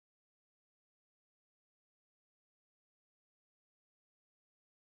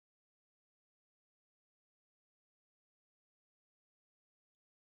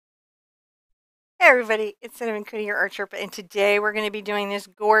Hey everybody, it's Cinnamon Cootie, your art Sherpa, and today we're going to be doing this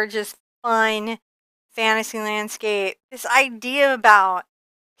gorgeous, fun fantasy landscape. This idea about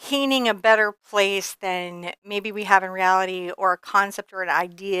painting a better place than maybe we have in reality, or a concept or an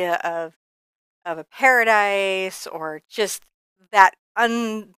idea of a paradise, or just that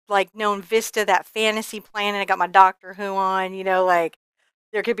known vista, that fantasy planet. I got my Doctor Who on, like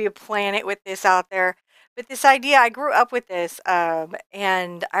there could be a planet with this out there. But this idea, I grew up with this,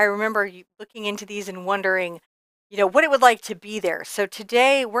 and I remember looking into these and wondering, what it would like to be there. So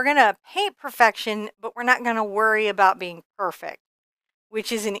today we're going to paint perfection, but we're not going to worry about being perfect,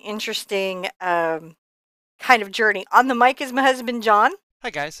 which is an interesting kind of journey. On the mic is my husband, John. Hi,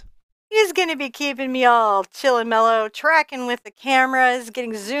 guys. He's going to be keeping me all chill and mellow, tracking with the cameras,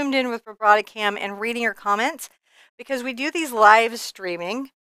 getting zoomed in with robotic cam, and reading your comments, because we do these live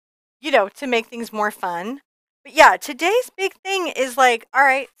streaming, to make things more fun. But yeah, today's big thing is like, all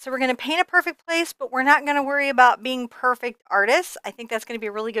right, so we're going to paint a perfect place, but we're not going to worry about being perfect artists. I think that's going to be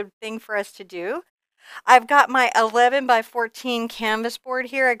a really good thing for us to do. I've got my 11 by 14 canvas board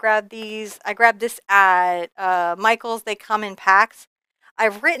here. I grabbed this at Michael's. They come in packs.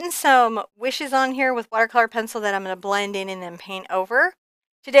 I've written some wishes on here with watercolor pencil that I'm going to blend in and then paint over.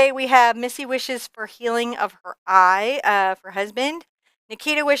 Today we have Missy wishes for healing of her eye for husband.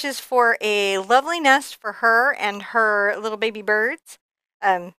 Nikita wishes for a lovely nest for her and her little baby birds.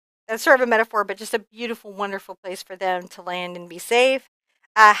 That's sort of a metaphor, but just a beautiful, wonderful place for them to land and be safe.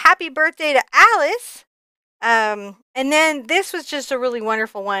 Happy birthday to Alice. And then this was just a really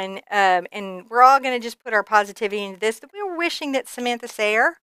wonderful one. And we're all going to just put our positivity into this. That we were wishing that Samantha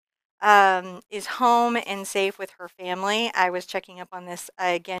Sayer is home and safe with her family. I was checking up on this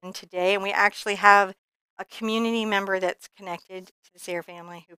again today, and we actually have a community member that's connected to the Sayer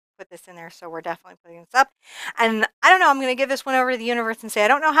family who put this in there, so we're definitely putting this up. And I don't know, I'm going to give this one over to the universe and say, I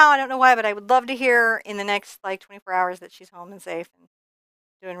don't know how, I don't know why, but I would love to hear in the next 24 hours that she's home and safe and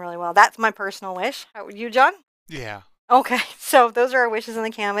doing really well. That's my personal wish. How would you, John? Yeah. Okay, so those are our wishes on the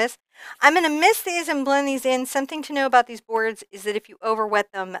canvas. I'm going to mist these and blend these in. Something to know about these boards is that if you over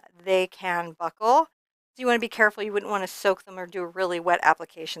wet them, they can buckle. So you want to be careful. You wouldn't want to soak them or do really wet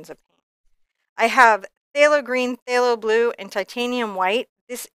applications of paint. I have phthalo green, phthalo blue, and titanium white.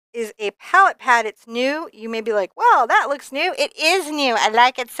 This is a palette pad. It's new. You may be like, wow, that looks new. It is new. I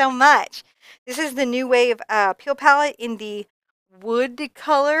like it so much. This is the New Wave peel palette in the wood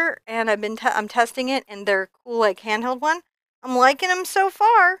color, and I'm testing it, and they're cool, like handheld one. I'm liking them so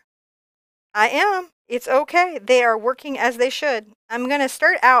far. I am. It's okay. They are working as they should. I'm going to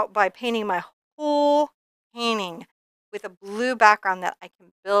start out by painting my whole painting with a blue background that I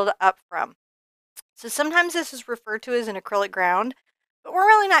can build up from. So sometimes this is referred to as an acrylic ground, but we're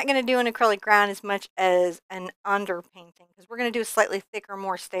really not going to do an acrylic ground as much as an underpainting, because we're going to do a slightly thicker,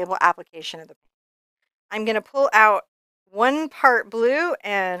 more stable application of the paint. I'm going to pull out 1 part blue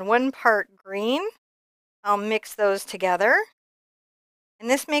and 1 part green. I'll mix those together. And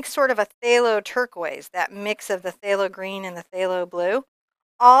this makes sort of a phthalo turquoise, that mix of the phthalo green and the phthalo blue.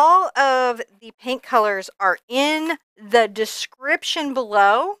 All of the paint colors are in the description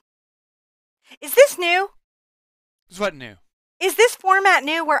below. Is this new? Is what new? Is this format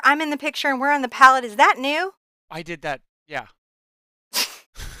new where I'm in the picture and we're on the palette? Is that new? I did that. Yeah.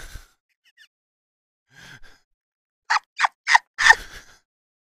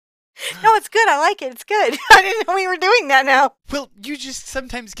 No, it's good. I like it. It's good. I didn't know we were doing that now. Well, you just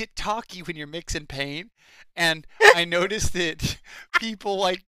sometimes get talky when you're mixing paint, and I noticed that people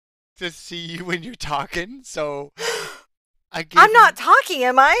like to see you when you're talking, so I'm not talking,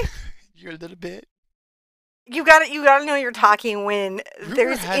 am I? You're a little bit. You got to know you're talking when Rumor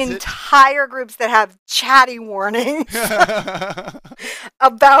there's has it- entire groups that have chatty warnings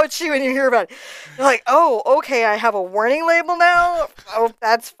about you, and you hear about it. You're like, oh, okay, I have a warning label now. Oh,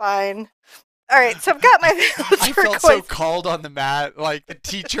 that's fine. All right, so I've got my I felt so called on the mat, like the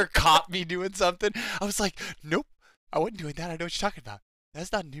teacher caught me doing something. I was like, nope, I wasn't doing that. I know what you're talking about.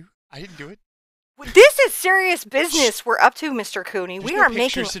 That's not new. I didn't do it. This is serious business we're up to, Mr. Cooney. There's We no are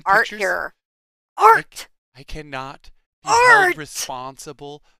making pictures in art pictures. here. Art! I cannot be Art! held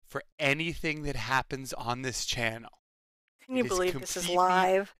responsible for anything that happens on this channel. Can you It believe this is completely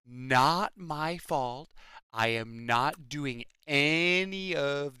live? Not my fault. I am not doing any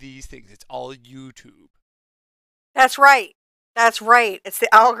of these things. It's all YouTube. That's right. That's right. It's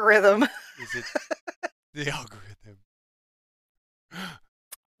the algorithm. Is it the algorithm?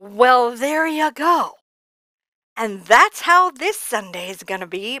 Well, there you go. And that's how this Sunday is going to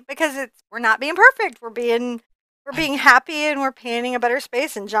be, because we're not being perfect. We're being happy, and we're painting a better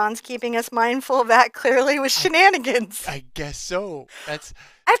space, and John's keeping us mindful of that clearly with shenanigans. I guess so. I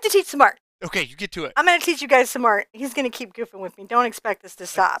have to teach some art. Okay, you get to it. I'm going to teach you guys some art. He's going to keep goofing with me. Don't expect this to Like,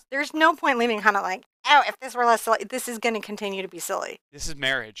 stop. There's no point leaving kind of like, oh, if this were less silly. This is going to continue to be silly. this is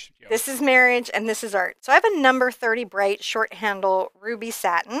marriage. Yo. This is marriage and this is art. So I have a number 30 bright short handle Ruby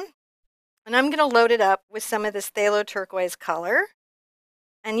Satin. And I'm going to load it up with some of this phthalo turquoise color.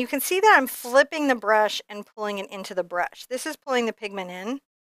 And you can see that I'm flipping the brush and pulling it into the brush. This is pulling the pigment in.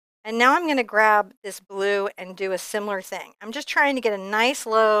 And now I'm going to grab this blue and do a similar thing. I'm just trying to get a nice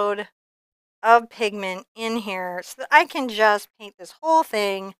load of pigment in here so that I can just paint this whole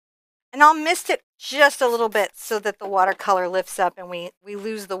thing. And I'll mist it just a little bit so that the watercolor lifts up and we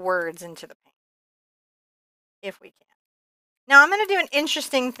lose the words into the paint, if we can. Now I'm going to do an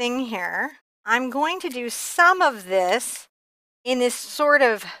interesting thing here. I'm going to do some of this in this sort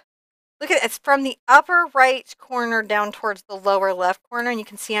of, look at it, it's from the upper right corner down towards the lower left corner. And you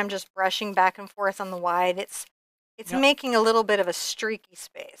can see I'm just brushing back and forth on the wide. It's Now, making a little bit of a streaky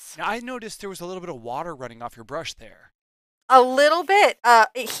space. now I noticed there was a little bit of water running off your brush there. A little bit,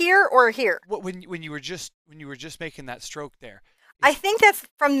 here or here. What when you were just making that stroke there? I think that's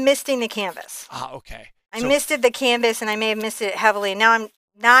from misting the canvas. Okay. I So, misted the canvas and I may have misted it heavily. Now I'm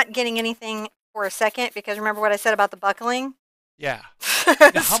not getting anything for a second because remember what I said about the buckling? yeah.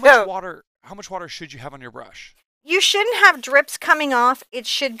 Now, So, how much water should you have on your brush? you shouldn't have drips coming off. It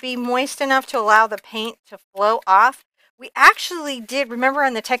should be moist enough to allow the paint to flow off. We actually did, remember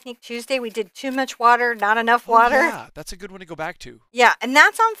on the Technique Tuesday, we did too much water, not enough water. Oh, yeah, that's a good one to go back to. Yeah, and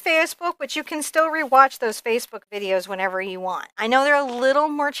that's on Facebook, but you can still rewatch those Facebook videos whenever you want. I know they're a little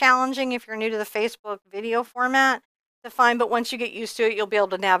more challenging if you're new to the Facebook video format to find, but once you get used to it, you'll be able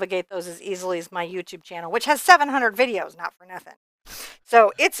to navigate those as easily as my YouTube channel, which has 700 videos, not for nothing.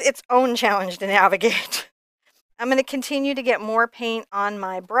 So it's its own challenge to navigate. I'm going to continue to get more paint on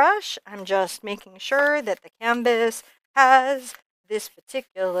my brush. I'm just making sure that the canvas has this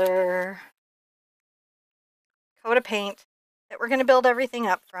particular coat of paint that we're going to build everything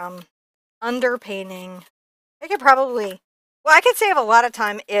up from. Underpainting. I could probably, well, I could save a lot of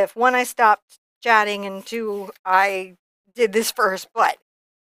time if one, I stopped chatting and two, I did this first, but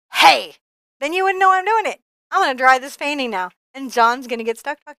hey, then you wouldn't know I'm doing it. I'm going to dry this painting now. And John's going to get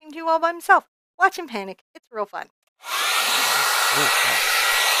stuck talking to you all by himself. Watch him panic. It's real fun.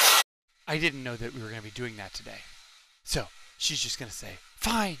 I didn't know that we were going to be doing that today. So she's just going to say,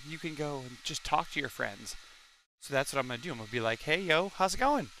 fine, you can go and just talk to your friends. So that's what I'm going to do. I'm going to be like, hey, yo, how's it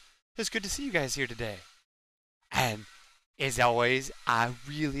going? It's good to see you guys here today. And as always, I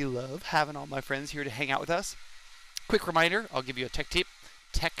really love having all my friends here to hang out with us. Quick reminder, I'll give you a tech tip.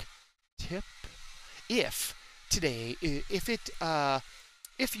 If today,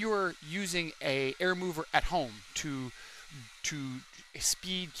 if you're using a air mover at home to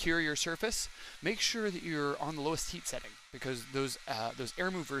speed cure your surface, make sure that you're on the lowest heat setting because those air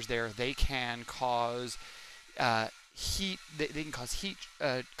movers there, they can cause heat. They can cause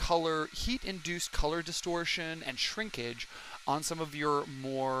heat-induced color distortion and shrinkage on some of your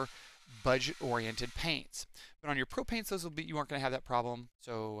more budget-oriented paints. But on your pro paints, you aren't going to have that problem.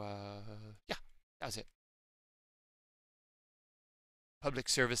 So yeah, that was it. Public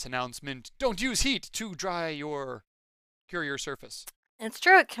service announcement: don't use heat to cure your surface. It's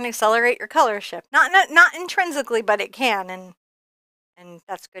true. It can accelerate your color shift. Not intrinsically, but it can, and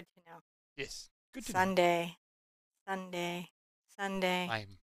that's good to know. Yes, good to know. Sunday. I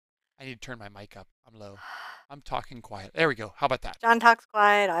need to turn my mic up. I'm low. I'm talking quiet. There we go. How about that? John talks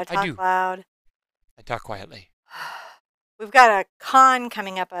quiet. I talk loud. I talk quietly. We've got a con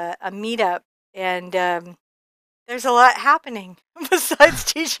coming up, a meetup, and there's a lot happening besides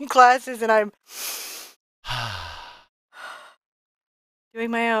teaching classes, and I'm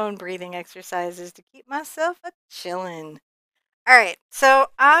doing my own breathing exercises to keep myself chillin'. All right, so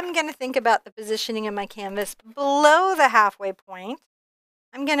I'm going to think about the positioning of my canvas below the halfway point.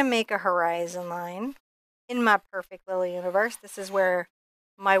 I'm going to make a horizon line. In my perfect little universe, this is where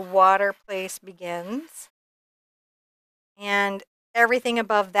my water place begins. And everything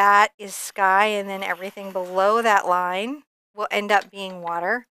above that is sky, and then everything below that line will end up being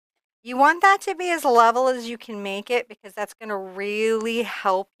water. You want that to be as level as you can make it because that's going to really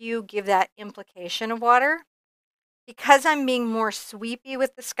help you give that implication of water. Because I'm being more sweepy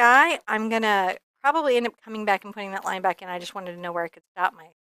with the sky, I'm going to probably end up coming back and putting that line back in. I just wanted to know where I could stop my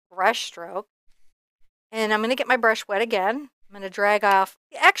brush stroke. And I'm going to get my brush wet again. I'm going to drag off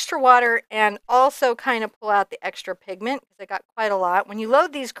the extra water and also kind of pull out the extra pigment because I got quite a lot. When you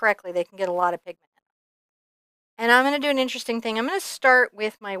load these correctly, they can get a lot of pigment. And I'm going to do an interesting thing. I'm going to start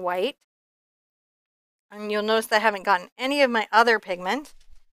with my white. And you'll notice that I haven't gotten any of my other pigment.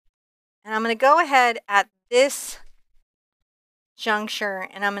 And I'm going to go ahead at this juncture,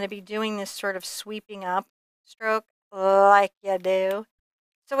 and I'm going to be doing this sort of sweeping up stroke like you do.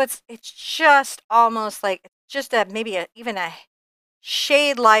 So it's just almost like it's just even a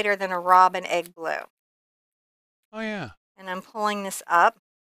shade lighter than a robin egg blue. Oh yeah. And I'm pulling this up.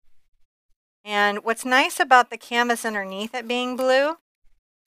 And what's nice about the canvas underneath it being blue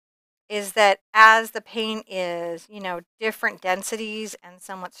is that as the paint is, different densities and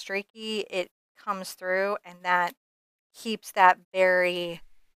somewhat streaky, it comes through, and that keeps that very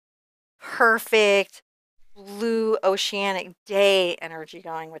perfect blue oceanic day energy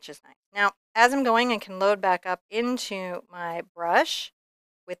going, which is nice. Now, as I'm going, I can load back up into my brush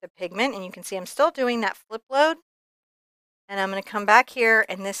with the pigment, and you can see I'm still doing that flip load. And I'm going to come back here,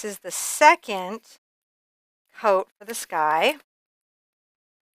 and this is the second coat for the sky.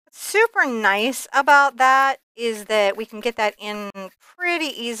 What's super nice about that is that we can get that in pretty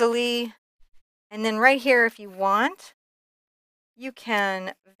easily. And then right here, if you want, you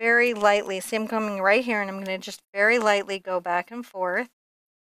can very lightly, see I'm coming right here, and I'm going to just very lightly go back and forth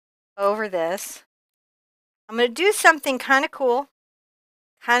over this. I'm going to do something kind of cool,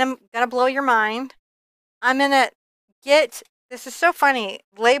 kind of going to blow your mind. I'm going to get, this is so funny,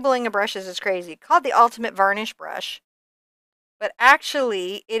 labeling of brushes is crazy, called the Ultimate Varnish Brush. But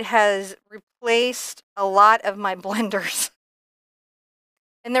actually, it has replaced a lot of my blenders.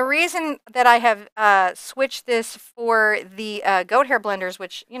 And the reason that I have switched this for the goat hair blenders,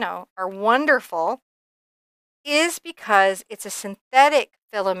 which, are wonderful, is because it's a synthetic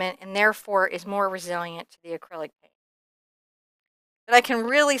filament and therefore is more resilient to the acrylic paint. But I can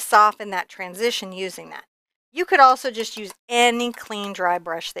really soften that transition using that. You could also just use any clean dry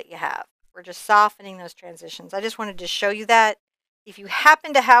brush that you have. We're just softening those transitions. I just wanted to show you that. If you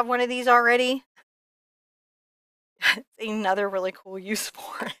happen to have one of these already, it's another really cool use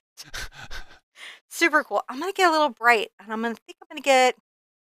for it. Super cool. I'm going to get a little bright, and I'm going to get,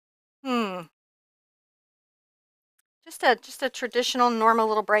 just a traditional, normal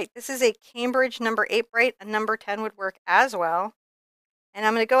little bright. This is a Cambridge number 8 bright. A number 10 would work as well. And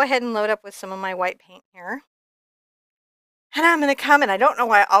I'm going to go ahead and load up with some of my white paint here. And I'm going to come, and I don't know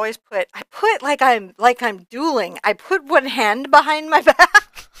why I put like I'm dueling. I put one hand behind my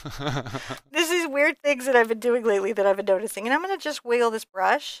back. This is weird things that I've been doing lately that I've been noticing. And I'm going to just wiggle this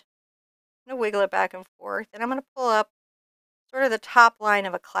brush. I'm going to wiggle it back and forth. And I'm going to pull up sort of the top line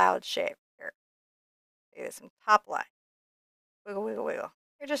of a cloud shape here. See this, some top line. Wiggle, wiggle, wiggle.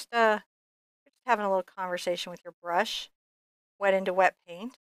 You're just having a little conversation with your brush, wet into wet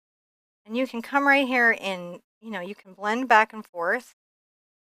paint. And you can come right here and, you can blend back and forth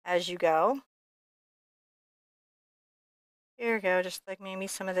as you go. Here we go, just like maybe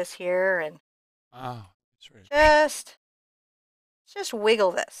some of this here, and Wow, that's right. just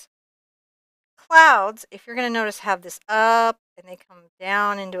wiggle this. Clouds, if you're going to notice, have this up, and they come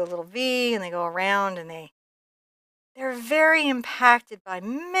down into a little V, and they go around, and they're very impacted by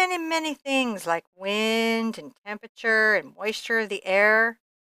many, many things like wind and temperature and moisture of the air.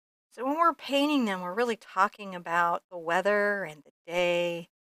 So when we're painting them, we're really talking about the weather and the day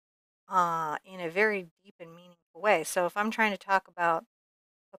in a very deep and meaningful way. So if I'm trying to talk about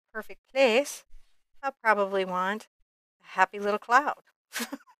a perfect place, I'll probably want a happy little cloud.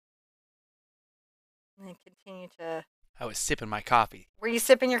 And then continue to... I was sipping my coffee. Were you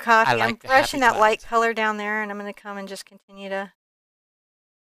sipping your coffee? I like I'm the brushing happy that light clouds. color down there, and I'm going to come and just continue to...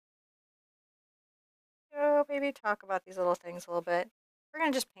 Oh, maybe talk about these little things a little bit. We're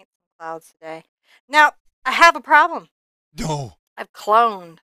going to just paint some clouds today. Now, I have a problem. No. I've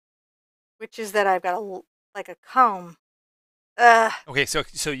cloned, which is that I've got a comb. Okay,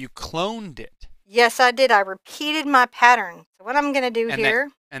 so you cloned it. Yes, I did. I repeated my pattern. So what I'm going to do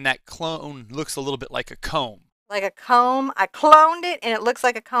here... And that clone looks a little bit like a comb. Like a comb. I cloned it, and it looks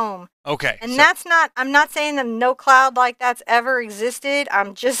like a comb. Okay. And that's not... I'm not saying that no cloud like that's ever existed.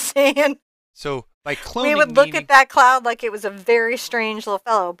 I'm just saying... So by cloning, we would look at that cloud like it was a very strange little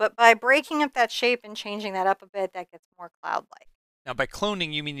fellow. But by breaking up that shape and changing that up a bit, that gets more cloud-like. Now, by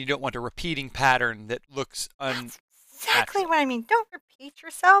cloning, you mean you don't want a repeating pattern that looks That's exactly what I mean. Don't repeat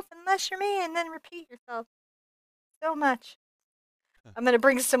yourself unless you're me, and then repeat yourself so much. I'm going to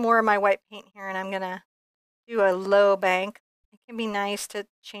bring some more of my white paint here, and I'm going to do a low bank. It can be nice to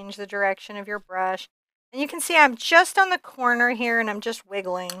change the direction of your brush. And you can see I'm just on the corner here, and I'm just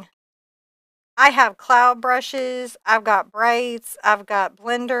wiggling. I have cloud brushes, I've got brights, I've got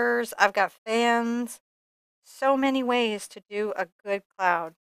blenders, I've got fans. So many ways to do a good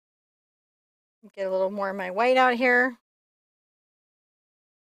cloud. Get a little more of my white out here.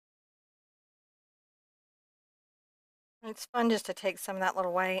 It's fun just to take some of that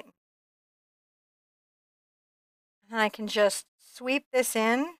little white. And I can just sweep this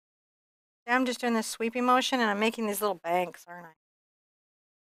in. Now I'm just doing this sweeping motion and I'm making these little banks, aren't I?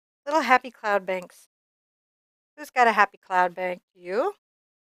 Little happy cloud banks. Who's got a happy cloud bank? You?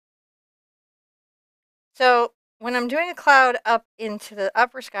 So when I'm doing a cloud up into the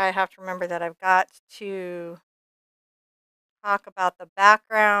upper sky, I have to remember that I've got to talk about the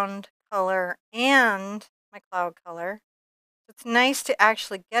background color and my cloud color. It's nice to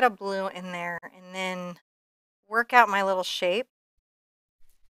actually get a blue in there and then work out my little shape.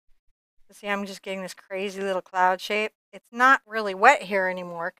 See, I'm just getting this crazy little cloud shape. It's not really wet here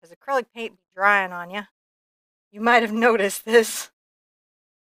anymore because acrylic paint be drying on you. You might have noticed this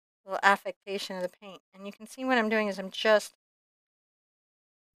little affectation of the paint. And you can see what I'm doing is I'm just,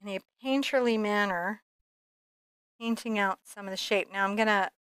 in a painterly manner, painting out some of the shape. Now I'm going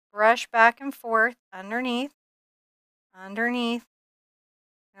to brush back and forth underneath. And I'm going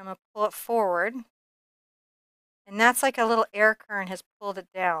to pull it forward. And that's like a little air current has pulled it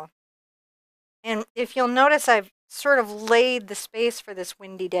down. And if you'll notice, I've sort of laid the space for this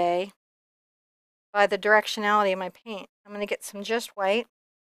windy day by the directionality of my paint. I'm going to get some just white.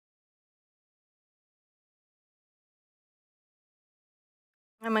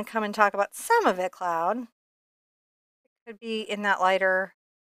 I'm going to come and talk about some of it cloud. It could be in that lighter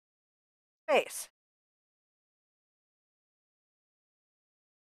space.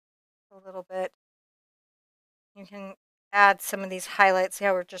 A little bit. You can add some of these highlights. See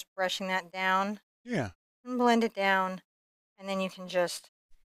how we're just brushing that down? Yeah. And blend it down. And then you can just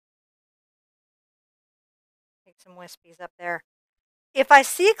take some wispies up there. If I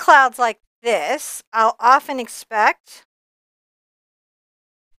see clouds like this, I'll often expect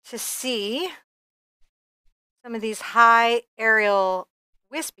to see some of these high aerial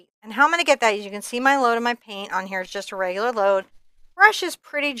wispies. And how I'm going to get that is you can see my load of my paint on here is just a regular load. Brush is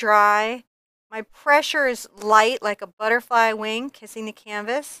pretty dry. My pressure is light, like a butterfly wing kissing the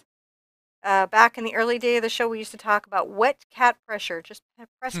canvas. Back in the early day of the show, we used to talk about wet cat pressure, just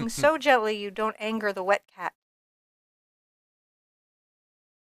pressing so gently you don't anger the wet cat.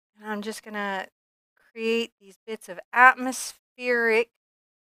 And I'm just going to create these bits of atmospheric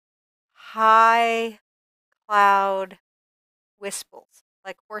high cloud wisples,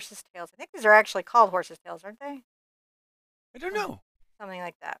 like horses' tails. I think these are actually called horses' tails, aren't they? I don't know. Something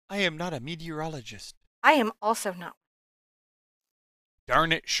like that. I am not a meteorologist. I am also not.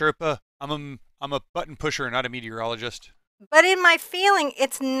 Darn it, Sherpa. I'm a button pusher, not a meteorologist. But in my feeling,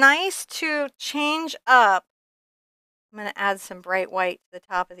 it's nice to change up. I'm going to add some bright white to the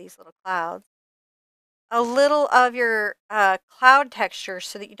top of these little clouds. A little of your cloud texture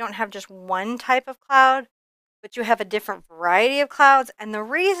so that you don't have just one type of cloud, but you have a different variety of clouds. And the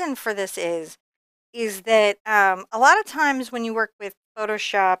reason for this is that a lot of times when you work with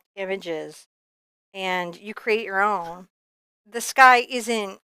Photoshopped images and you create your own, the sky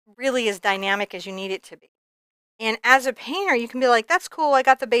isn't really as dynamic as you need it to be. And as a painter, you can be like, that's cool, I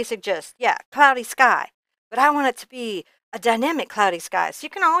got the basic gist. Yeah, cloudy sky. But I want it to be a dynamic cloudy sky. So you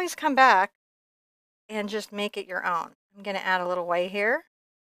can always come back and just make it your own. I'm going to add a little white here.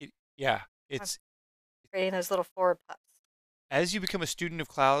 It's creating those little forward puffs. As you become a student of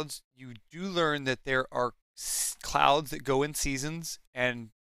clouds, you do learn that there are clouds that go in seasons and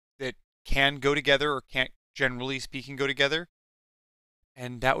that can go together or can't, generally speaking, go together.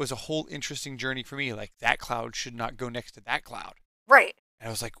 And that was a whole interesting journey for me. Like, that cloud should not go next to that cloud. Right. And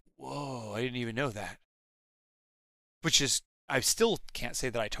I was like, whoa, I didn't even know that. Which is, I still can't say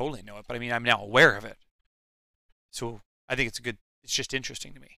that I totally know it, but I mean, I'm now aware of it. So I think it's just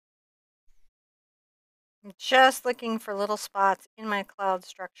interesting to me. I'm just looking for little spots in my cloud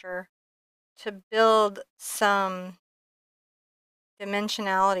structure to build some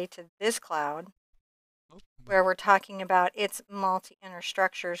dimensionality to this cloud, where we're talking about its multi-inner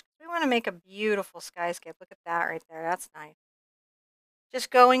structures. We want to make a beautiful skyscape. Look at that right there. That's nice. Just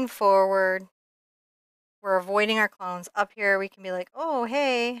going forward, we're avoiding our clones. Up here, we can be like, oh,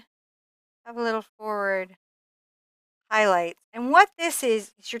 hey, have a little forward highlights. And what this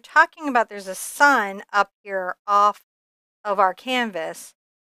is you're talking about there's a sun up here off of our canvas,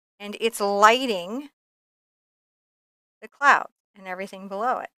 and it's lighting the clouds and everything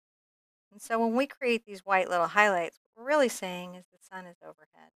below it. And so when we create these white little highlights, what we're really saying is the sun is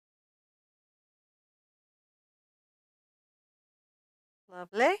overhead.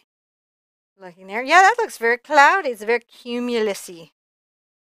 Lovely. Looking there. Yeah, that looks very cloudy. It's very cumulusy.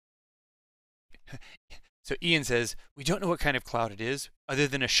 So Ian says, we don't know what kind of cloud it is other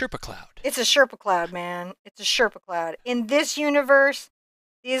than a Sherpa cloud. It's a Sherpa cloud, man. It's a Sherpa cloud. In this universe,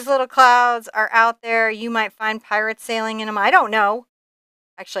 these little clouds are out there. You might find pirates sailing in them. I don't know.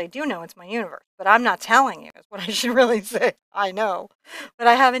 Actually, I do know it's my universe, but I'm not telling you is what I should really say. I know, but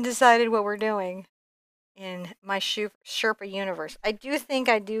I haven't decided what we're doing in my Sherpa universe. I do think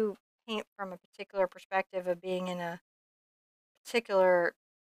I do paint from a particular perspective of being in a particular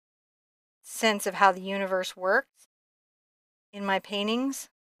sense of how the universe works in my paintings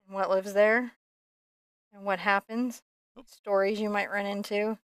and what lives there and what happens, stories you might run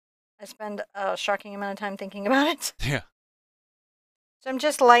into. I spend a shocking amount of time thinking about it. Yeah. So I'm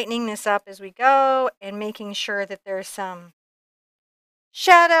just lightening this up as we go and making sure that there's some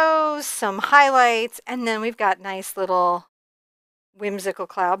shadows, some highlights, and then we've got nice little whimsical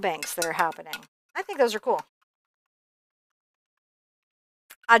cloud banks that are happening. I think those are cool.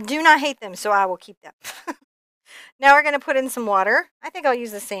 I do not hate them, so I will keep them. Now we're going to put in some water. I think I'll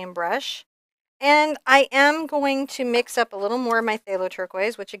use the same brush. And I am going to mix up a little more of my phthalo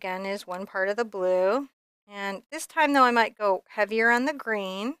turquoise, which again is one part of the blue. And this time, though, I might go heavier on the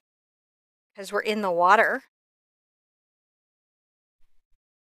green because we're in the water.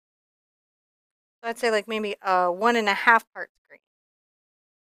 So I'd say like maybe 1.5 parts green.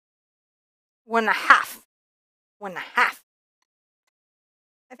 1.5. 1.5.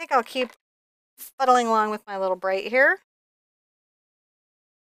 I think I'll keep sputtling along with my little bright here.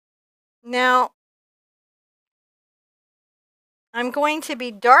 Now, I'm going to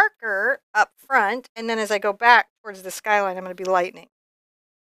be darker up front, and then as I go back towards the skyline, I'm going to be lightening.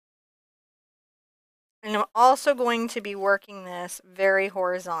 And I'm also going to be working this very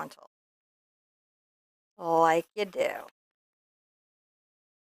horizontal, like you do.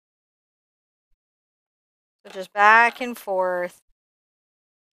 So just back and forth,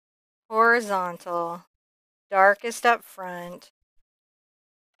 horizontal, darkest up front.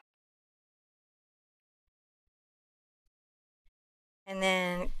 And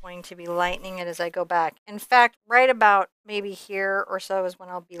then going to be lightening it as I go back. In fact, right about maybe here or so is when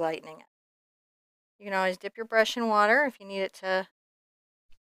I'll be lightening it. You can always dip your brush in water if you need it to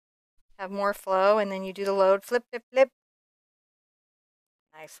have more flow, and then you do the load, flip, flip, flip.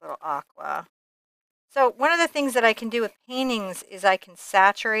 Nice little aqua. So one of the things that I can do with paintings is I can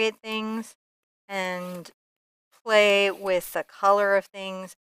saturate things and play with the color of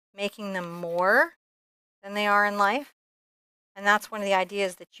things, making them more than they are in life. And that's one of the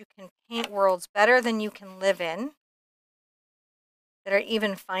ideas, that you can paint worlds better than you can live in, that are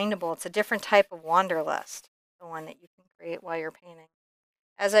even findable. It's a different type of wanderlust, the one that you can create while you're painting.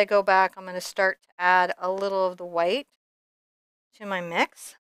 As I go back, I'm going to start to add a little of the white to my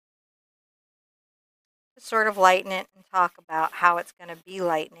mix to sort of lighten it and talk about how it's going to be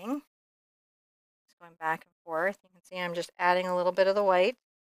lightening. Just going back and forth. You can see I'm just adding a little bit of the white.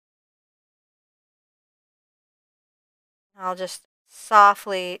 I'll just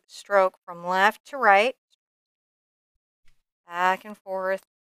softly stroke from left to right, back and forth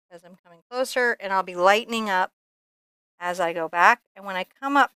as I'm coming closer, and I'll be lightening up as I go back. And when I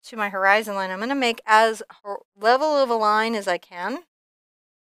come up to my horizon line, I'm going to make as level of a line as I can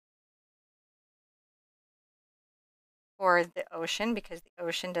for the ocean, because the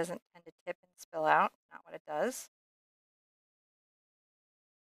ocean doesn't tend to tip and spill out, not what it does.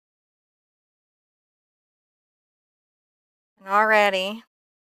 And already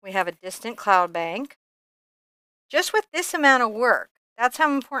we have a distant cloud bank. Just with this amount of work, that's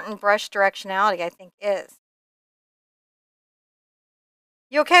how important brush directionality, I think, is.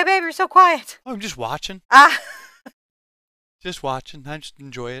 You okay, babe? You're so quiet. Oh, I'm just watching. Ah. Just watching. I just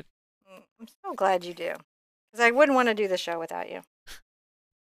enjoy it. I'm so glad you do, because I wouldn't want to do the show without you.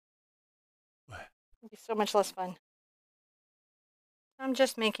 What? It'd be so much less fun. I'm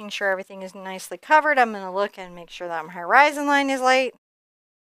just making sure everything is nicely covered. I'm going to look and make sure that my horizon line is light.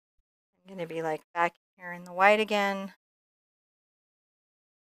 I'm going to be like back here in the white again.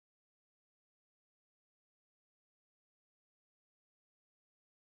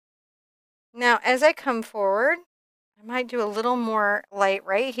 Now, as I come forward, I might do a little more light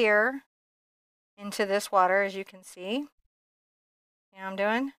right here into this water, as you can see. You know what I'm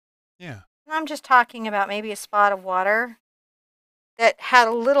doing? Yeah. And I'm just talking about maybe a spot of water that had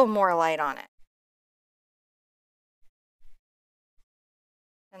a little more light on it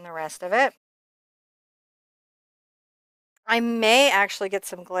than the rest of it. I may actually get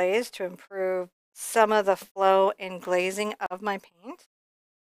some glaze to improve some of the flow and glazing of my paint.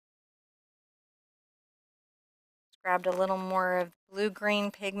 Just grabbed a little more of blue-green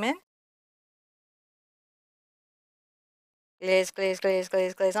pigment. Glaze, glaze, glaze,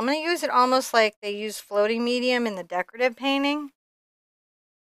 glaze, glaze. I'm going to use it almost like they use floating medium in the decorative painting,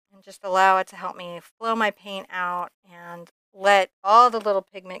 and just allow it to help me flow my paint out and let all the little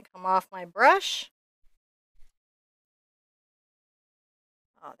pigment come off my brush.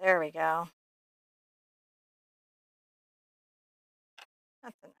 Oh, there we go.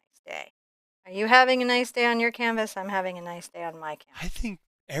 That's a nice day. Are you having a nice day on your canvas? I'm having a nice day on my I canvas. think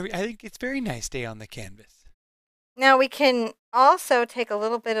I think it's very nice day on the canvas. Now we can also take a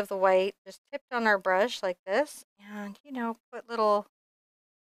little bit of the white, just tipped on our brush like this, and put little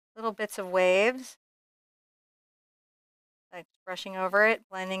bits of waves, like brushing over it,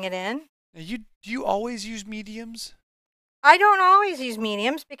 blending it in. Now do you always use mediums? I don't always use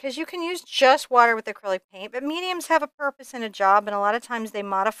mediums because you can use just water with acrylic paint, but mediums have a purpose and a job, and a lot of times they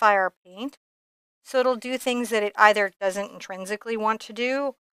modify our paint. So it'll do things that it either doesn't intrinsically want to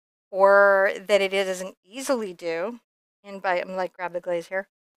do or that it doesn't easily do. And I'm like, grab the glaze here.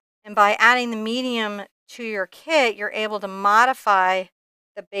 And by adding the medium to your kit, you're able to modify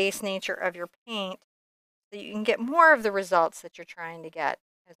the base nature of your paint so you can get more of the results that you're trying to get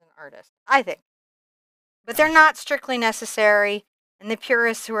as an artist, I think. But they're Gotcha. not strictly necessary. And the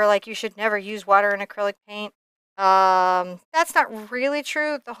purists who are like, you should never use water and acrylic paint, that's not really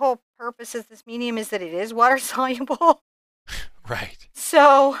true. The whole purpose of this medium is that it is water soluble. Right.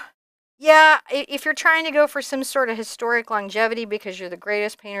 So, yeah, if you're trying to go for some sort of historic longevity because you're the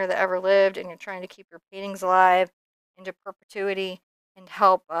greatest painter that ever lived and you're trying to keep your paintings alive into perpetuity and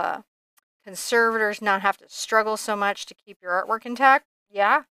help conservators not have to struggle so much to keep your artwork intact,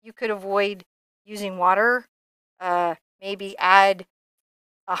 yeah, you could avoid using water. Maybe add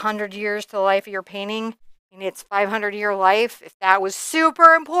 100 years to the life of your painting in its 500-year life if that was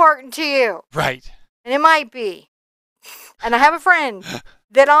super important to you. Right. And it might be. And I have a friend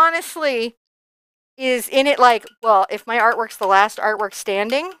that honestly is in it like, well, if my artwork's the last artwork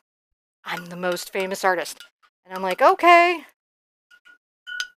standing, I'm the most famous artist. And I'm like, okay,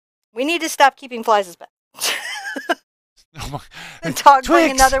 we need to stop keeping flies as pets. Oh my. The dog bring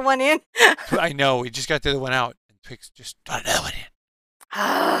Twix! another one in. I know. We just got the other one out. And Twix just got another one in.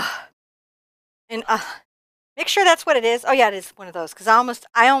 And make sure that's what it is. Oh yeah, it is one of those because I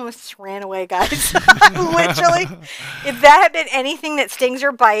almost ran away, guys. Literally, if that had been anything that stings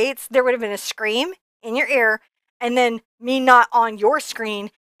or bites, there would have been a scream in your ear, and then me not on your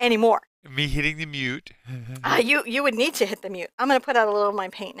screen anymore. Me hitting the mute. You would need to hit the mute. I'm gonna put out a little of my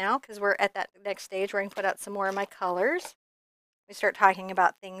paint now because we're at that next stage where I can put out some more of my colors. We start talking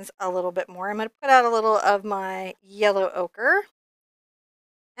about things a little bit more. I'm gonna put out a little of my yellow ochre.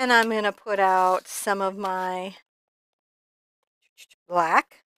 And I'm going to put out some of my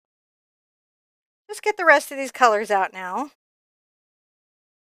black. Just get the rest of these colors out now.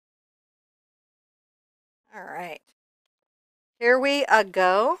 All right. Here we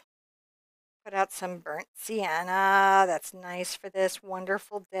go. Put out some burnt sienna. That's nice for this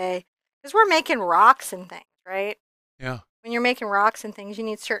wonderful day. Because we're making rocks and things, right? Yeah. When you're making rocks and things, you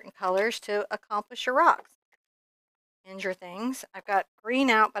need certain colors to accomplish your rocks and your things. I've got green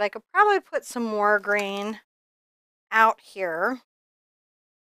out, but I could probably put some more green out here.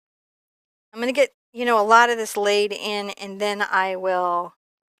 I'm going to get, a lot of this laid in, and then I will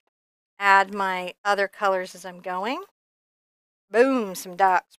add my other colors as I'm going. Boom, some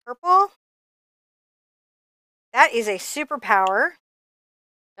dots purple. That is a superpower.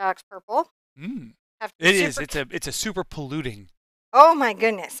 Dots purple. It is. It's a super polluting. Oh my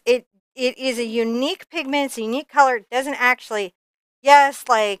goodness. It is a unique pigment. It's a unique color. It doesn't actually, yes,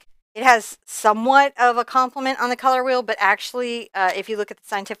 like it has somewhat of a complement on the color wheel, but actually, if you look at the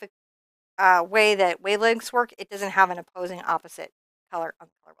scientific way that wavelengths work, it doesn't have an opposing opposite color on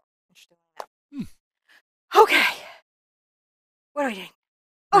the color wheel. Interesting enough. Okay. What are we doing?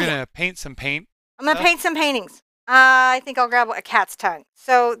 We're going to paint some paint. I'm going to paint some paintings. I think I'll grab a cat's tongue.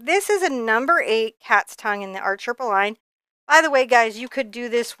 So this is a number 8 cat's tongue in the TheArtSherpa line. By the way, guys, you could do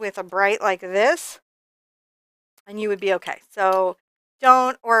this with a bright like this, and you would be okay. So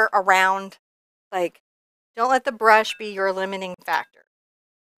or around, like, don't let the brush be your limiting factor.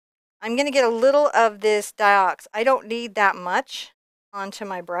 I'm going to get a little of this diox. I don't need that much onto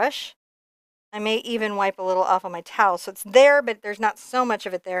my brush. I may even wipe a little off on my towel. So it's there, but there's not so much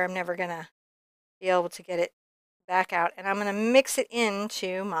of it there. I'm never going to be able to get it back out. And I'm going to mix it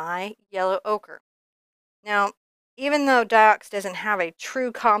into my yellow ochre. Now, even though diox doesn't have a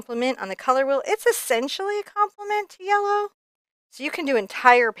true complement on the color wheel, it's essentially a complement to yellow. So you can do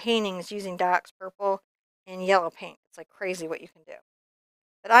entire paintings using diox purple and yellow paint. It's like crazy what you can do.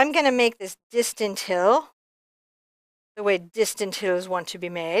 But I'm going to make this distant hill the way distant hills want to be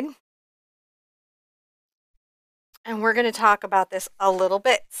made. And we're going to talk about this a little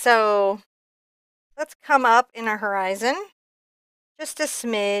bit. So let's come up in our horizon just a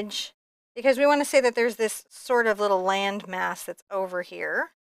smidge, because we want to say that there's this sort of little land mass that's over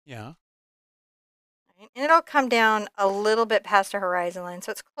here. Yeah. And it'll come down a little bit past the horizon line,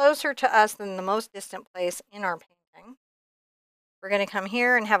 so it's closer to us than the most distant place in our painting. We're going to come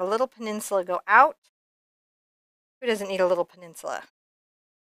here and have a little peninsula go out. Who doesn't need a little peninsula? I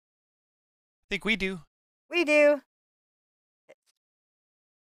think we do. We do.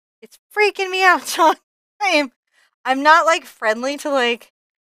 It's freaking me out, John. I'm not like friendly to like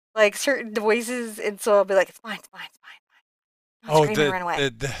certain voices, and so I'll be like, it's fine, it's fine, it's fine, it's fine. Don't scream and run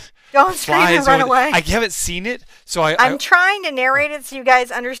away. Don't scream and run away. I haven't seen it, so I'm trying to narrate it so you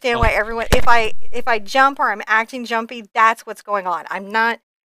guys understand why everyone. If I jump or I'm acting jumpy, that's what's going on. I'm not.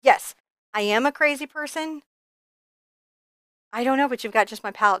 Yes, I am a crazy person. I don't know, but you've got just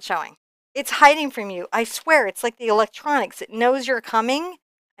my palette showing. It's hiding from you. I swear, it's like the electronics. It knows you're coming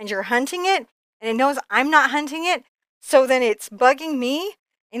and you're hunting it, and it knows I'm not hunting it. So then it's bugging me,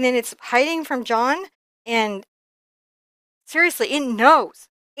 and then it's hiding from John. And seriously, it knows.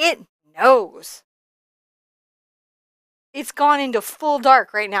 It knows. It's gone into full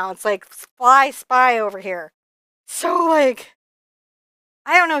dark right now. It's like fly spy over here. So like,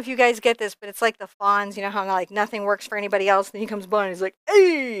 I don't know if you guys get this, but it's like the Fonz, you know how like nothing works for anybody else, and then he comes by and he's like,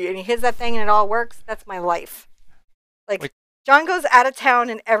 hey, and he hits that thing and it all works. That's my life. Like John goes out of town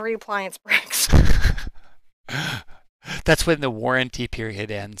and every appliance breaks. That's when the warranty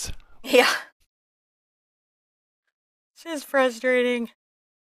period ends. Yeah. It's just frustrating.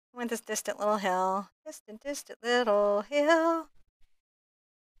 I want this distant little hill. Distant, distant little hill.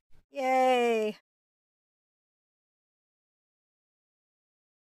 Yay.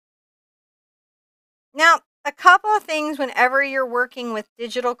 Now, a couple of things whenever you're working with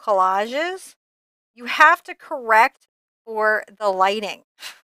digital collages, you have to correct for the lighting,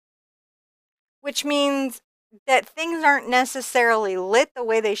 which means that things aren't necessarily lit the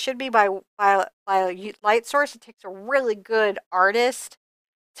way they should be by a light source. It takes a really good artist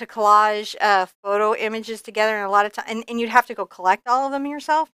to collage photo images together, and a lot of time, and you'd have to go collect all of them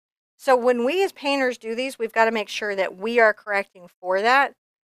yourself. So when we as painters do these, we've got to make sure that we are correcting for that.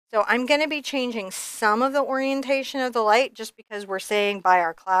 So I'm going to be changing some of the orientation of the light just because we're saying by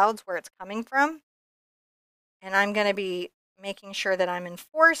our clouds where it's coming from. And I'm going to be making sure that I'm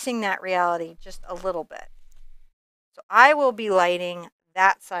enforcing that reality just a little bit. So I will be lighting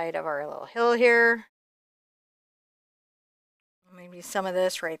that side of our little hill here. Maybe some of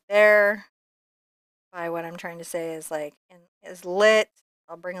this right there. By what I'm trying to say is like, is lit.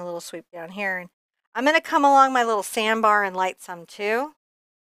 I'll bring a little sweep down here. And I'm going to come along my little sandbar and light some too.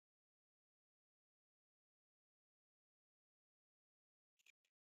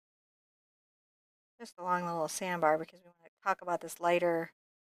 Just along the little sandbar because we want to talk about this lighter.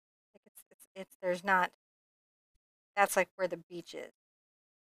 There's not, that's like where the beach is.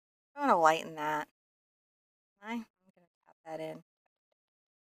 I want to lighten that. I'm going to tap that in.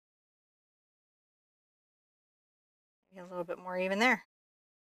 Maybe a little bit more even there.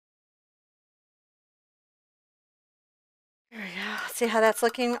 There we go. See how that's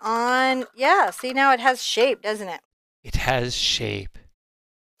looking on? Yeah, see now it has shape, doesn't it? It has shape.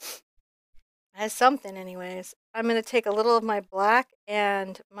 It has something anyways. I'm going to take a little of my black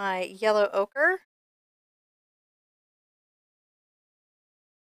and my yellow ochre.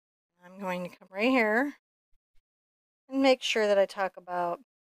 I'm going to come right here and make sure that I talk about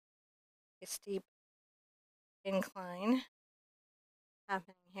a steep incline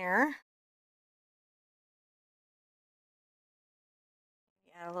happening here.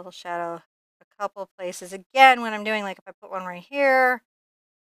 Add a little shadow a couple places. Again, when I'm doing, like if I put one right here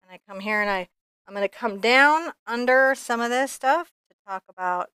and I come here and I'm going to come down under some of this stuff to talk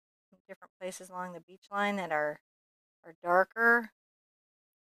about different places along the beach line that are darker.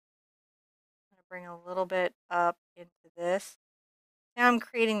 I'm going to bring a little bit up into this. Now I'm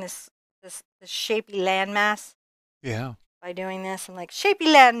creating this shapy landmass. Yeah. By doing this, I'm like, shapy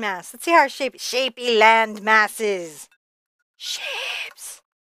landmass. Let's see how shapy land masses. Shapes.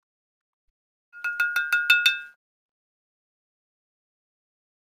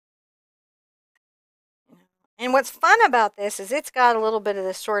 And what's fun about this is it's got a little bit of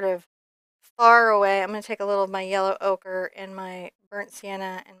this sort of far away. I'm going to take a little of my yellow ochre and my burnt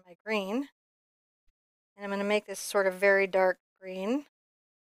sienna and my green. And I'm going to make this sort of very dark green.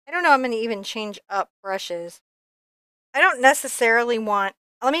 I don't know, I'm going to even change up brushes. I don't necessarily want,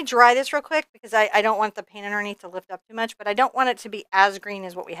 let me dry this real quick because I don't want the paint underneath to lift up too much, but I don't want it to be as green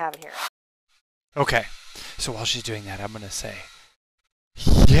as what we have here. Okay. So while she's doing that, I'm going to say,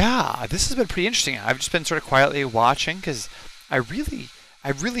 yeah, this has been pretty interesting. I've just been sort of quietly watching because I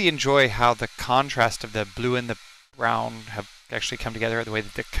really enjoy how the contrast of the blue and the brown have actually come together, the way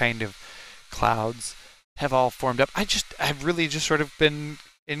that the kind of clouds have all formed up. I've really just sort of been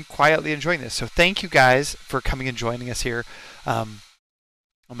and quietly enjoying this. So thank you guys for coming and joining us here. I'm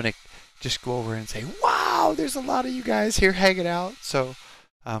going to just go over and say, wow, there's a lot of you guys here hanging out. So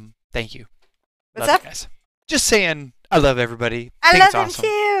thank you. What's Love up? you guys. Just saying, I love everybody. I Think love it's him awesome.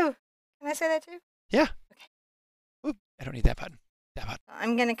 too. Can I say that too? Yeah. Okay. Oop, I don't need that button. That button.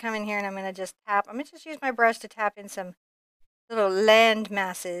 I'm going to come in here and I'm going to just tap. I'm going to just use my brush to tap in some little land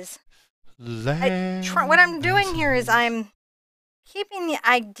masses. What I'm doing here is I'm keeping the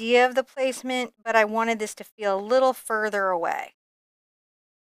idea of the placement, but I wanted this to feel a little further away.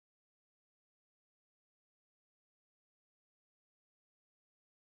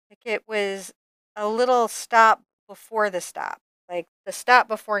 Like it was a little stop before the stop, like the stop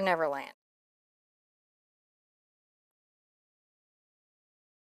before Neverland.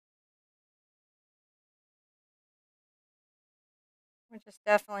 We'll just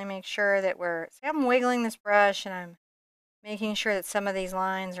definitely make sure that see, I'm wiggling this brush and I'm making sure that some of these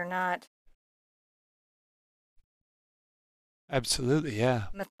lines are not Absolutely, yeah.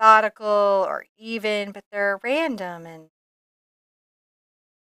 methodical or even, but they're random and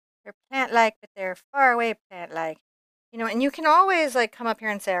they're plant-like, but they're far away plant-like. You know, and you can always like come up here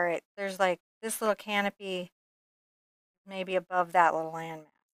and say, all right, there's like this little canopy maybe above that little landmass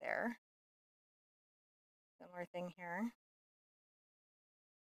there. Similar thing here.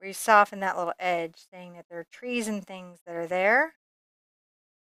 Where you soften that little edge, saying that there are trees and things that are there.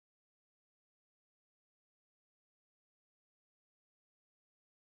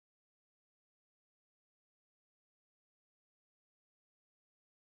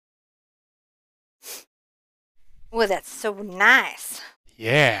 Oh, that's so nice.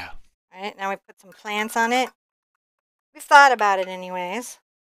 Yeah. All right, now we put some plants on it. We thought about it anyways.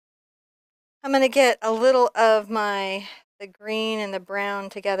 I'm going to get a little of the green and the brown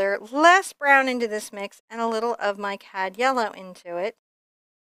together, less brown into this mix, and a little of my cad yellow into it.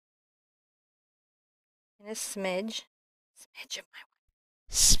 And a smidge of my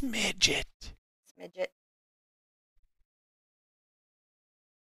Smidget. smidget.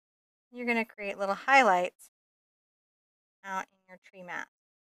 You're going to create little highlights out in your tree mat.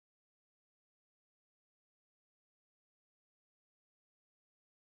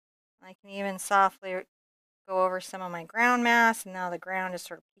 I can even softly go over some of my ground mass, and now the ground is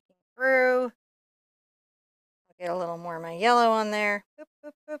sort of peeking through. I'll get a little more of my yellow on there. Boop,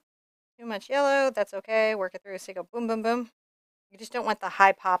 boop, boop. Too much yellow, that's okay. Work it through so you go boom, boom, boom. You just don't want the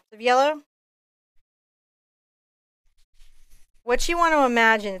high pops of yellow. What you want to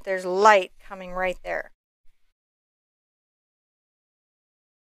imagine that there's light coming right there.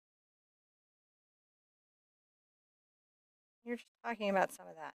 You're just talking about some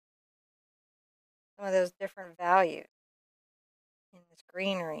of that. Some of those different values in this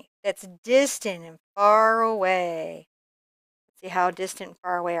greenery that's distant and far away. See how distant and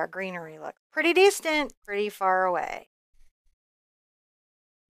far away our greenery looks. Pretty distant, pretty far away.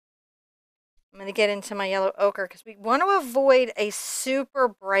 I'm going to get into my yellow ochre because we want to avoid a super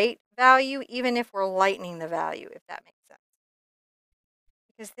bright value even if we're lightening the value, if that makes sense.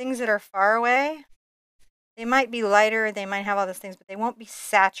 Because things that are far away, they might be lighter, they might have all those things, but they won't be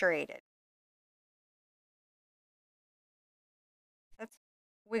saturated. Let's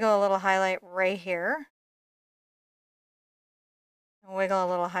wiggle a little highlight right here. And wiggle a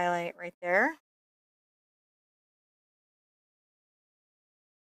little highlight right there.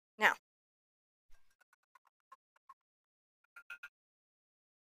 Now,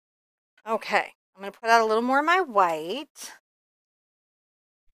 okay, I'm going to put out a little more of my white.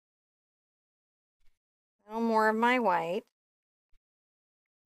 A little more of my white.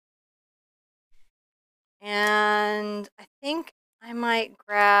 And I think I might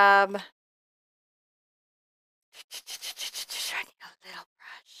grab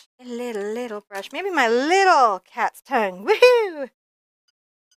a little brush. Maybe my little cat's tongue. Woohoo!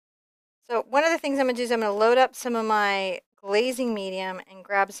 So one of the things I'm going to do is I'm going to load up some of my glazing medium and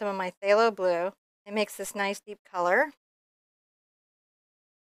grab some of my phthalo blue. It makes this nice deep color.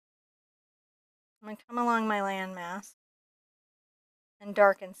 I'm going to come along my landmass and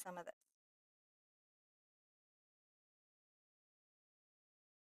darken some of this.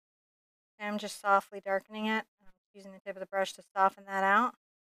 I'm just softly darkening it. I'm using the tip of the brush to soften that out.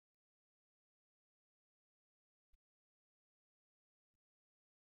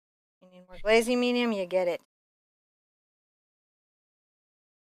 You need more glazing medium, you get it.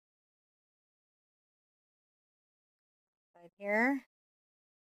 Right here.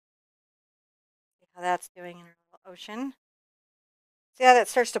 See how that's doing in our little ocean. See how that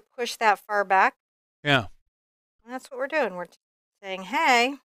starts to push that far back? Yeah. And that's what we're doing. We're saying,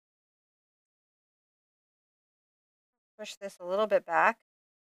 hey, push this a little bit back.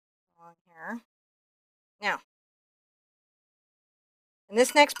 And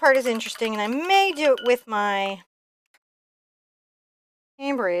this next part is interesting, and I may do it with my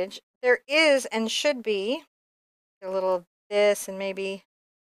Cambridge. There is and should be a little of this and maybe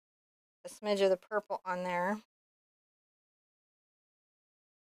a smidge of the purple on there.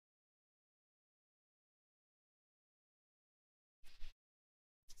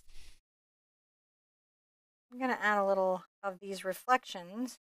 I'm going to add a little of these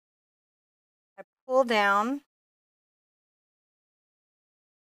reflections. I pull down.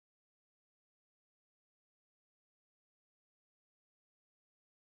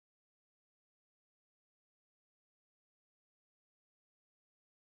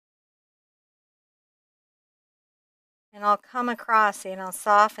 And I'll come across and I'll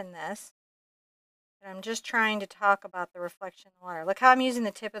soften this. And I'm just trying to talk about the reflection in the water. Look how I'm using the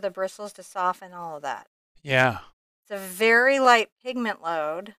tip of the bristles to soften all of that. Yeah. It's a very light pigment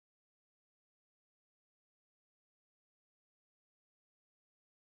load.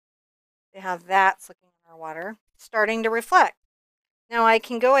 See how that's looking in our water. It's starting to reflect. Now I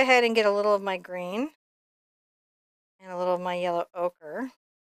can go ahead and get a little of my green and a little of my yellow ochre.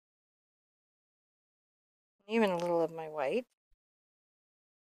 Even a little of my white.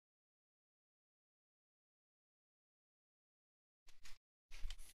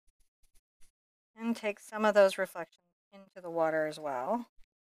 And take some of those reflections into the water as well.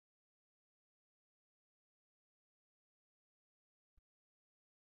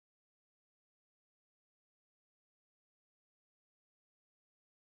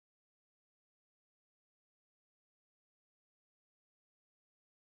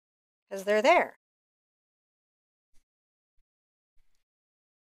 Because they're there.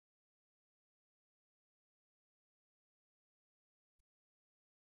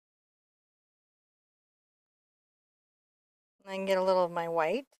 And I can get a little of my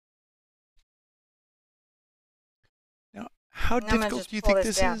white. Now, how And I'm going to difficult just do you pull think this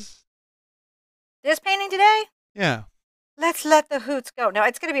this down. is? This painting today, Yeah. let's let the hoots go. No,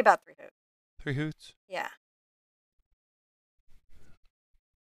 it's going to be about 3 hoots. 3 hoots? Yeah.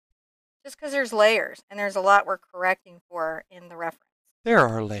 Just because there's layers, and there's a lot we're correcting for in the reference. There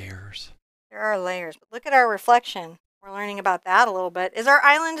are layers. There are layers, but look at our reflection. We're learning about that a little bit. Is our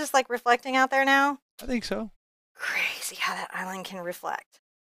island just like reflecting out there now? I think so. Crazy how that island can reflect.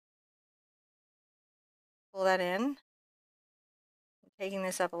 Pull that in. I'm taking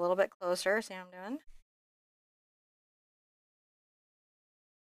this up a little bit closer. See how I'm doing?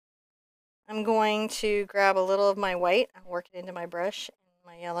 I'm going to grab a little of my white and work it into my brush and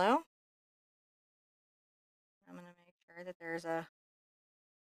my yellow. I'm going to make sure that there's a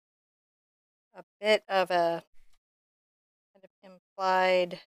bit of a kind of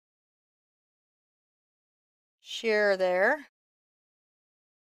implied sheer there. And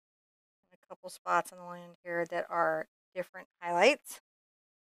a couple spots on the land here that are different highlights.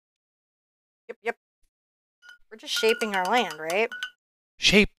 Yep. We're just shaping our land, right?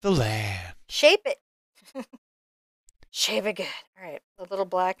 Shape the land. Shape it. Shape it good. All right, a little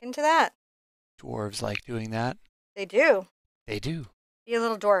black into that. Dwarves like doing that. They do. They do. Be a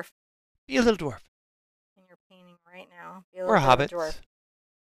little dwarf. Be a little dwarf. And you're painting right now. Be a Or little a bit of a hobbit. dwarf.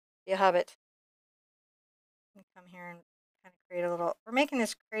 Be a hobbit. Come here and kind of create a little. We're making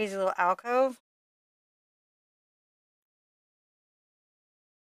this crazy little alcove.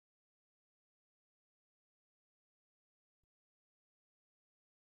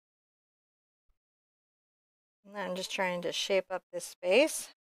 And then I'm just trying to shape up this space.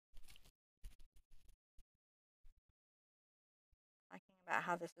 Talking about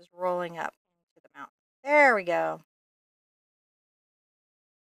how this is rolling up into the mountain. There we go.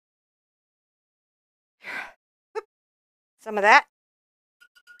 Some of that.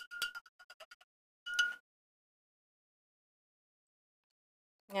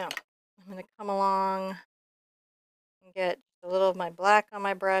 Now, I'm going to come along and get a little of my black on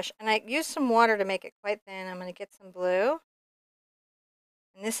my brush. And I use some water to make it quite thin. I'm going to get some blue.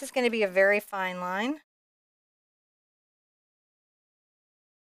 And this is going to be a very fine line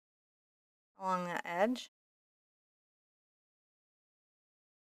along that edge.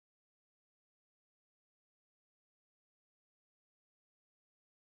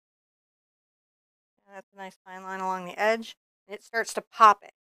 And that's a nice fine line along the edge. And it starts to pop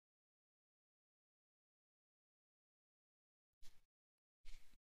it.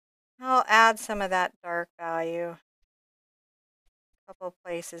 I'll add some of that dark value a couple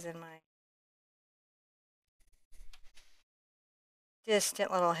places in my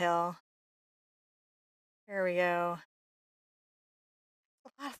distant little hill. Here we go.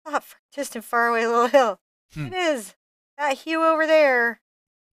 A lot of thought for distant, faraway little hill. It is. That hue over there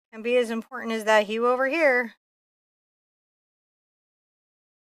can be as important as that hue over here.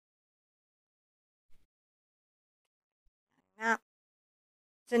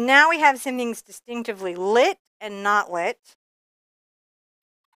 So now we have some things distinctively lit and not lit.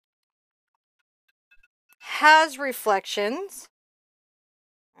 Has reflections,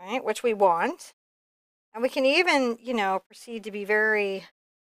 right, which we want. And we can even, proceed to be very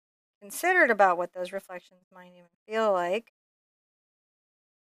considered about what those reflections might even feel like.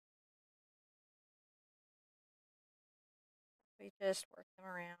 We just work them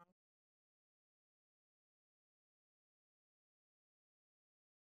around.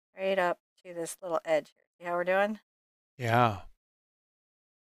 Right up to this little edge here. See how we're doing? Yeah.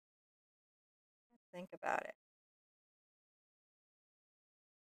 Think about it.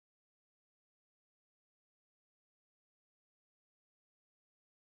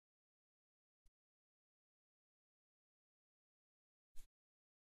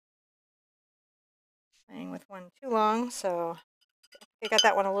 Playing with one too long, so I got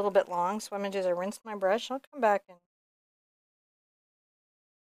that one a little bit long. So what I'm going to do is I rinsed my brush. I'll come back and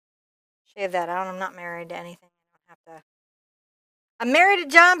shave that out. I'm not married to anything. I don't have to. I'm married to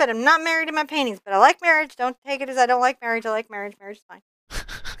John, but I'm not married to my paintings. But I like marriage. Don't take it as I don't like marriage. I like marriage. Marriage is fine.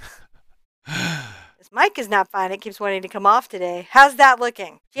 This mic is not fine. It keeps wanting to come off today. How's that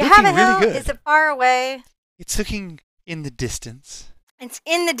looking? Do you have Looking a really hill? good. Is it far away? It's looking in the distance. It's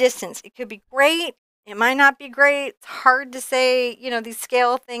in the distance. It could be great. It might not be great. It's hard to say. These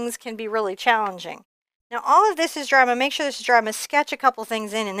scale things can be really challenging. Now, all of this is dry. I'm going to make sure this is dry. I'm going to sketch a couple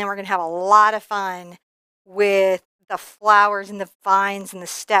things in, and then we're going to have a lot of fun with the flowers and the vines and the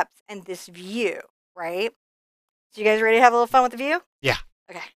steps and this view, right? So you guys ready to have a little fun with the view? Yeah.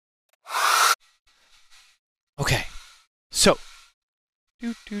 Okay. Okay. So,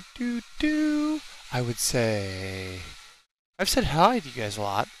 I would say I've said hi to you guys a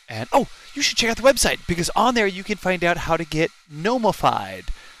lot, and you should check out the website because on there you can find out how to get gnomified.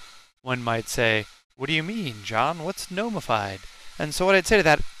 One might say, "What do you mean, John? What's gnomified?" And so what I'd say to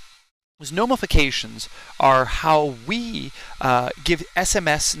that is gnomifications are how we give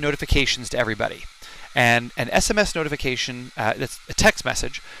SMS notifications to everybody. And an SMS notification, that's a text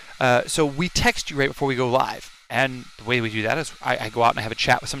message. So we text you right before we go live. And the way we do that is I go out and I have a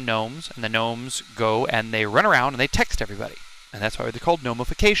chat with some gnomes, and the gnomes go and they run around and they text everybody. And that's why they're called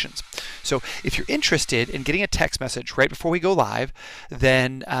gnomifications. So if you're interested in getting a text message right before we go live,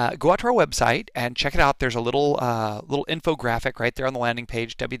 then go out to our website and check it out. There's a little infographic right there on the landing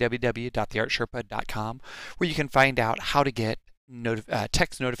page, www.TheArtSherpa.com, where you can find out how to get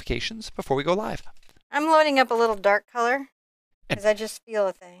text notifications before we go live. I'm loading up a little dark color And because I just feel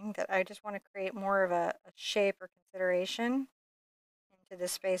a thing that I just want to create more of a shape or consideration into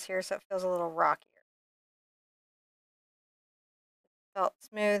this space here so it feels a little rockier. It felt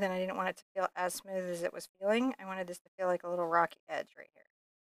smooth and I didn't want it to feel as smooth as it was feeling. I wanted this to feel like a little rocky edge right here.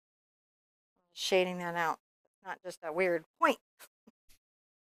 I'm shading that out. It's not just a weird point.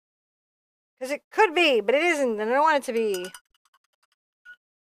 Because it could be, but it isn't, and I don't want it to be.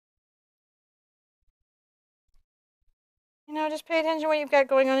 Just pay attention to what you've got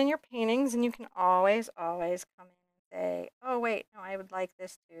going on in your paintings, and you can always, always come in and say, oh, wait, no, I would like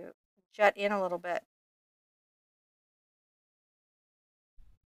this to jut in a little bit.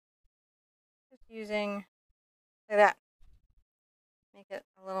 Just using, like that. Make it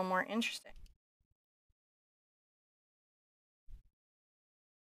a little more interesting.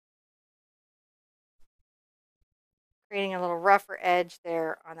 Creating a little rougher edge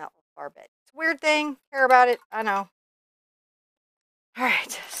there on that little far bit. It's a weird thing. Care about it. I know. All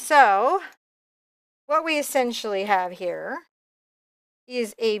right. So what we essentially have here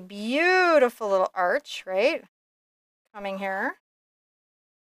is a beautiful little arch, right? Coming here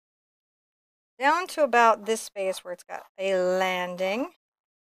down to about this space where it's got a landing.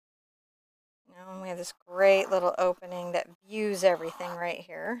 And we have this great little opening that views everything right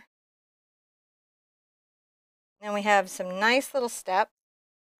here. Then we have some nice little steps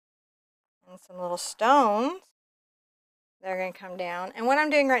and some little stones that are going to come down. And what I'm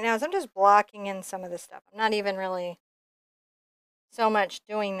doing right now is I'm just blocking in some of this stuff. I'm not even really so much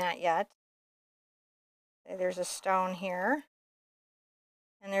doing that yet. There's a stone here.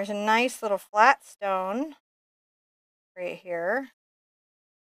 And there's a nice little flat stone right here.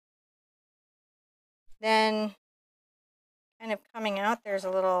 Then kind of coming out, there's a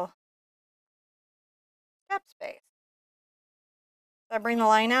little step space. So I bring the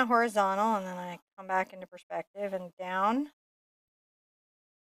line out horizontal and then I come back into perspective and down.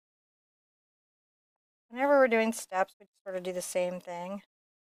 Whenever we're doing steps, we sort of do the same thing.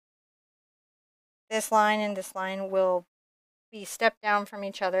 This line and this line will be stepped down from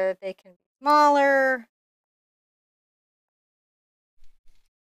each other. They can be smaller.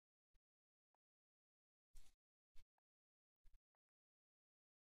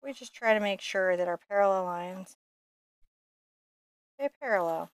 we just try to make sure that our parallel lines stay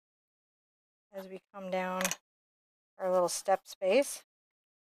parallel as we come down our little step space.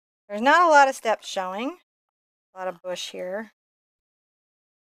 There's not a lot of steps showing, a lot of bush here.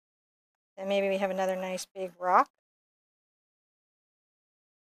 Then maybe we have another nice big rock.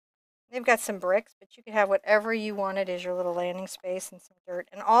 They've got some bricks, but you could have whatever you wanted as your little landing space and some dirt.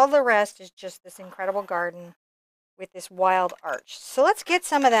 And all the rest is just this incredible garden with this wild arch. So let's get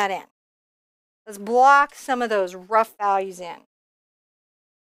some of that in. Let's block some of those rough values in.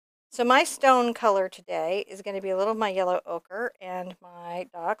 So my stone color today is going to be a little of my yellow ochre and my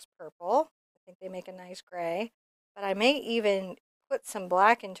Doc's purple. I think they make a nice gray. But I may even put some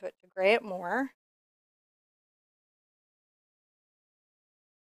black into it to gray it more.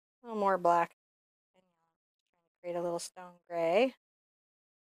 A little more black. Create a little stone gray.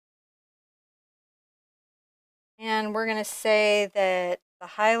 And we're going to say that the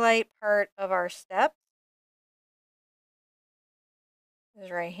highlight part of our step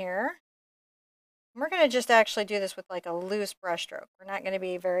is right here. And we're going to just actually do this with like a loose brush stroke. We're not going to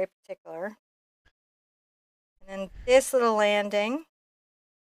be very particular. And then this little landing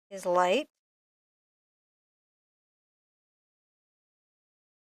is light.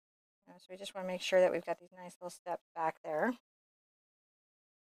 So we just want to make sure that we've got these nice little steps back there.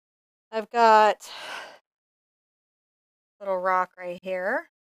 I've got a little rock right here.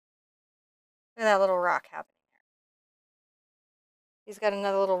 Look at that little rock happening there. He's got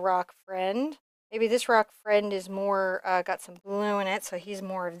another little rock friend. Maybe this rock friend is more, got some blue in it, so he's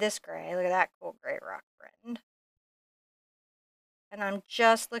more of this gray. Look at that cool gray rock friend. And I'm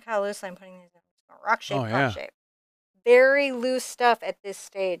just, look how loose I'm putting these in. Rock shape, rock shape. Very loose stuff at this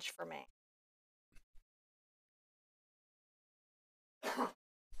stage for me.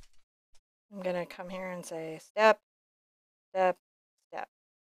 I'm going to come here and say step, step, step.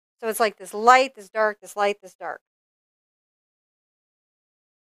 So it's like this light, this dark, this light, this dark.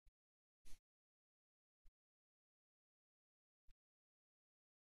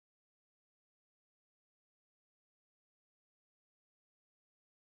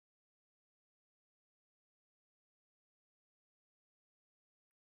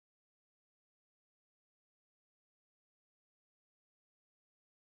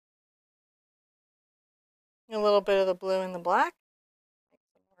 A little bit of the blue and the black.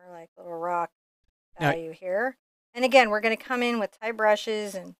 More like little rock value here. And again, we're going to come in with tight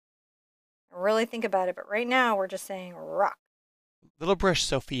brushes and really think about it. But right now, we're just saying rock. Little brush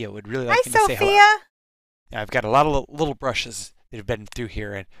Sophia would really like me to Sophia. say hello. Yeah, I've got a lot of little brushes that have been through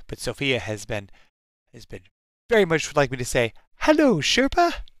here, but Sophia has been very much would like me to say hello,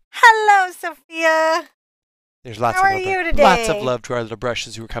 Sherpa. Hello, Sophia. There's lots How of are love you today? Lots of love to our little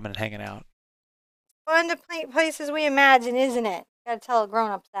brushes who are coming and hanging out. Fun to paint places we imagine, isn't it? Got to tell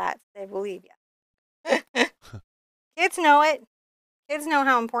grown-ups that so they believe you. Kids know it. Kids know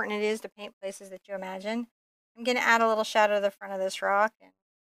how important it is to paint places that you imagine. I'm going to add a little shadow to the front of this rock and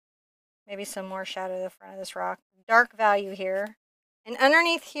maybe some more shadow to the front of this rock. Dark value here. And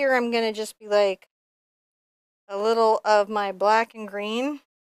underneath here, I'm going to just be like a little of my black and green.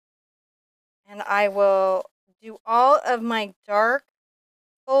 And I will do all of my dark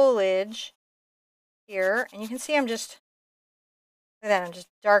foliage here. And you can see I'm just, look at that, I'm just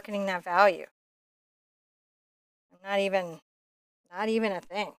darkening that value. Not even a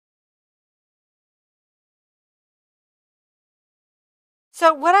thing.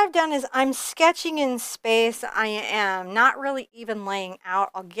 So what I've done is I'm sketching in space. I am not really even laying out.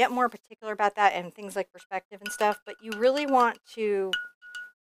 I'll get more particular about that and things like perspective and stuff, but you really want to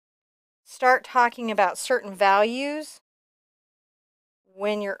start talking about certain values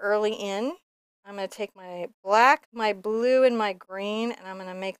when you're early in. I'm going to take my black, my blue, and my green, and I'm going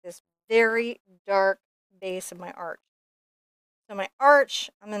to make this very dark base of my arch. So my arch,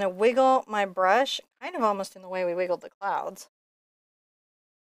 I'm going to wiggle my brush, kind of almost in the way we wiggled the clouds.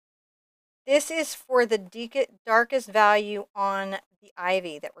 This is for the darkest value on the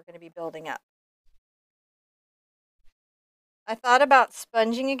ivy that we're going to be building up. I thought about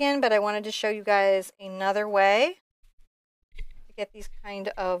sponging again, but I wanted to show you guys another way to get these kind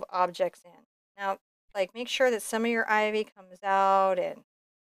of objects in. Now, like, make sure that some of your ivy comes out and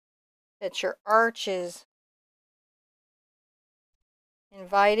that your arch is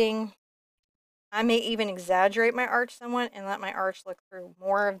inviting. I may even exaggerate my arch somewhat and let my arch look through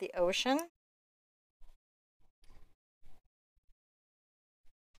more of the ocean.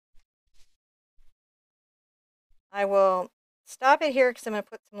 I will stop it here because I'm going to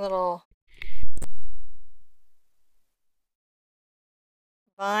put some little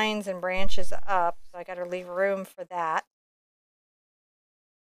vines and branches up. So I got to leave room for that.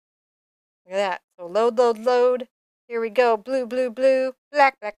 Look at that. So load, load, load. Here we go. Blue, blue, blue.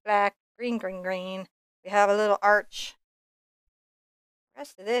 Black, black, black. Green, green, green. We have a little arch. The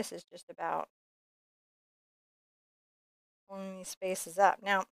rest of this is just about pulling these spaces up.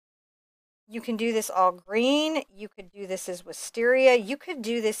 Now, you can do this all green. You could do this as wisteria. You could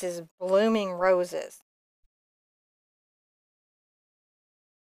do this as blooming roses.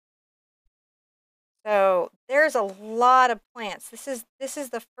 So there's a lot of plants. This is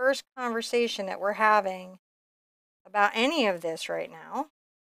the first conversation that we're having about any of this right now.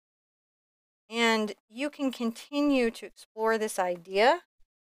 And you can continue to explore this idea.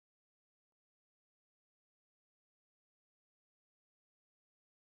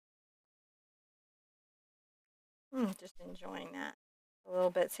 Just enjoying that a little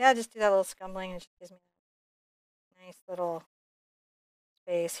bit. See, I just do that little scumbling and it just gives me a nice little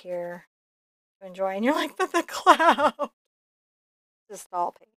space here to enjoy. And you're like, but the cloud. Just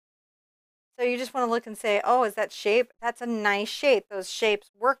all paint. So you just want to look and say, oh, is that shape? That's a nice shape. Those shapes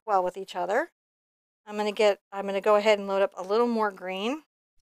work well with each other. I'm going to go ahead and load up a little more green.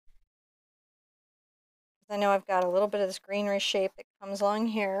 I know I've got a little bit of this greenery shape that comes along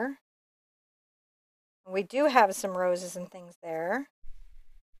here. We do have some roses and things there.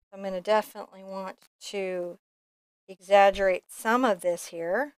 I'm going to definitely want to exaggerate some of this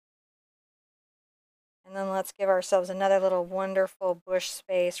here. And then let's give ourselves another little wonderful bush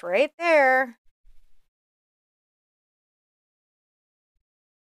space right there.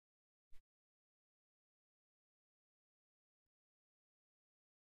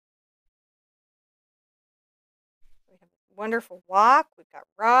 We have a wonderful walk. We've got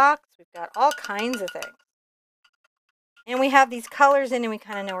rocks. We've got all kinds of things. And we have these colors in and we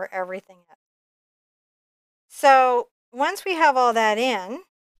kind of know where everything is. So once we have all that in,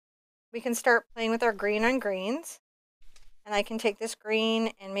 we can start playing with our green on greens. And I can take this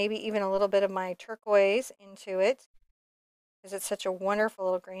green and maybe even a little bit of my turquoise into it because it's such a wonderful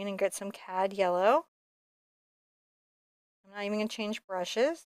little green, and get some cad yellow. I'm not even going to change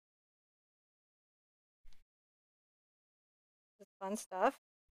brushes. It's fun stuff.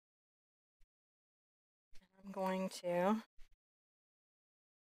 I'm going to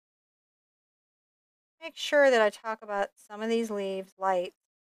make sure that I talk about some of these leaves light.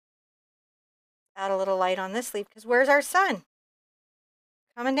 Add a little light on this leaf because where's our sun?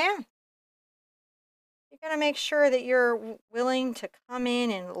 Coming down. You got to make sure that you're willing to come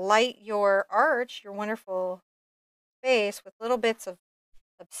in and light your arch, your wonderful space, with little bits of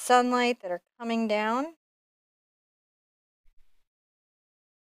sunlight that are coming down.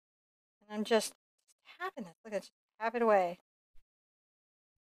 And I'm just tapping this. Look at it, tap it away.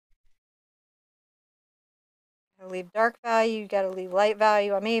 Gotta leave dark value, you gotta leave light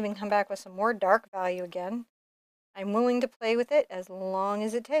value. I may even come back with some more dark value again. I'm willing to play with it as long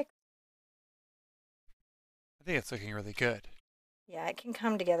as it takes. I think it's looking really good. Yeah, it can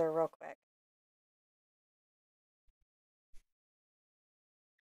come together real quick.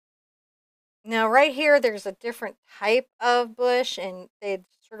 Now right here, there's a different type of bush, and they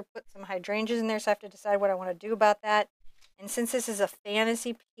sort of put some hydrangeas in there, so I have to decide what I want to do about that. And since this is a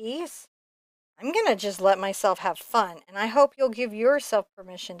fantasy piece, I'm going to just let myself have fun. And I hope you'll give yourself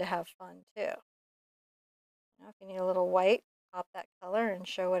permission to have fun too. Now, if you need a little white, pop that color and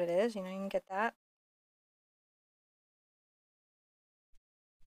show what it is. You can get that.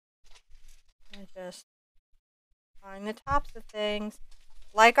 And just find the tops of things.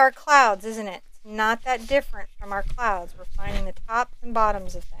 Like our clouds, isn't it? It's not that different from our clouds. We're finding the tops and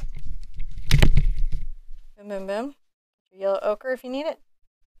bottoms of things. Boom, boom, boom. Your yellow ochre if you need it.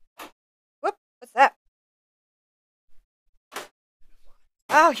 Whoop, what's that?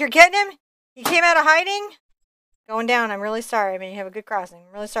 Oh, you're getting him? He came out of hiding? Going down. I'm really sorry. I mean, you have a good crossing.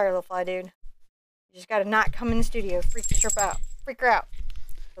 I'm really sorry, little fly dude. You just gotta not come in the studio. Freak the Sherpa out. Freak her out.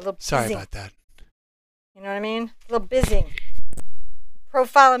 A little Sorry busy. about that. You know what I mean? A little busy.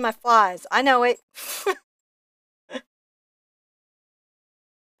 Profiling my flies. I know it.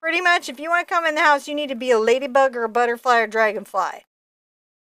 Pretty much, if you want to come in the house, you need to be a ladybug or a butterfly or dragonfly.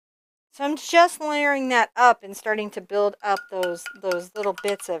 So I'm just layering that up and starting to build up those little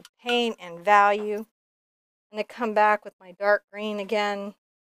bits of paint and value. I'm going to come back with my dark green again.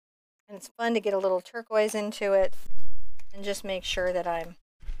 And it's fun to get a little turquoise into it and just make sure that I'm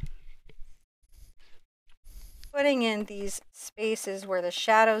putting in these spaces where the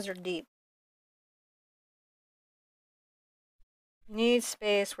shadows are deep. You need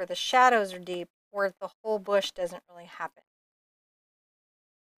space where the shadows are deep, or the whole bush doesn't really happen.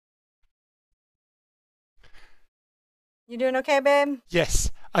 You doing okay, babe?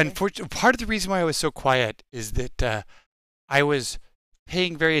 Yes. Unfortunately, part of the reason why I was so quiet is that I was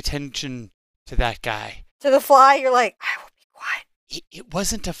paying very attention to that guy. To the fly, you're like, I will be quiet. It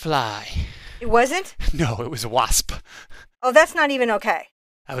wasn't a fly. It wasn't? No, it was a wasp. Oh, that's not even okay.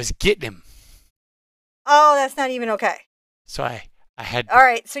 I was getting him. Oh, that's not even okay. So I had. All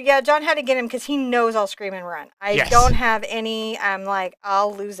right, so yeah, John had to get him because he knows I'll scream and run. I Yes. don't have any. I'm like,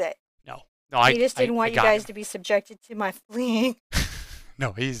 I'll lose it. No, He just didn't want you guys to be subjected to my fleeing.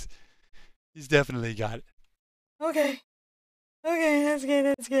 No, he's definitely got it. Okay. Okay, that's good.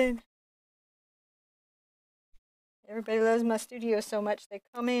 That's good. Everybody loves my studio so much they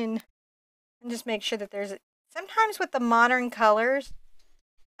come in and just make sure that there's. Sometimes with the modern colors,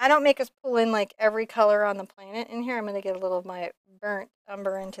 I don't make us pull in like every color on the planet in here. I'm going to get a little of my burnt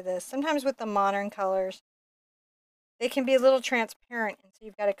umber into this. Sometimes with the modern colors, they can be a little transparent, and so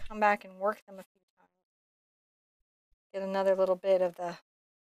you've got to come back and work them a few times. Get another little bit of the.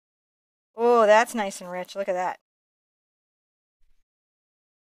 Oh, that's nice and rich. Look at that.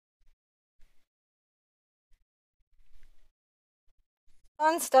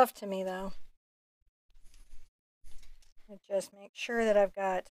 Fun stuff to me, though. I just make sure that I've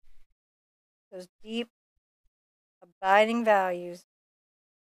got those deep, abiding values.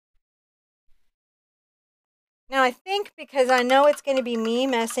 Now, I think because I know it's going to be me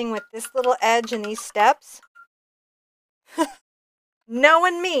messing with this little edge and these steps,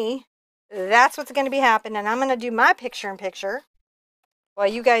 knowing me, that's what's going to be happening. And I'm going to do my picture-in-picture while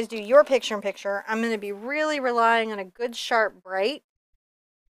you guys do your picture-in-picture. I'm going to be really relying on a good, sharp bright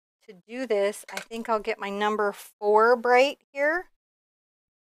to do this. I think I'll get my number 4 bright here.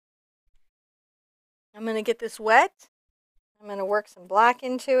 I'm going to get this wet. I'm going to work some black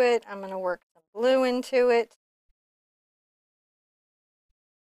into it. I'm going to work some blue into it.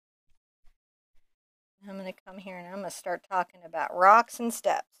 I'm going to come here and I'm going to start talking about rocks and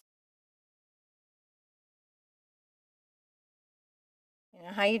steps. You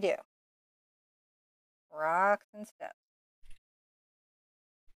know how you do. Rocks and steps.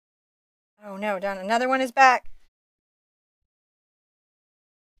 Oh no, Don, another one is back.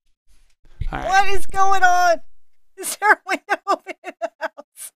 All right. What is going on? Is there a window open in the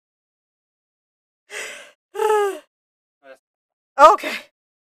house? Okay.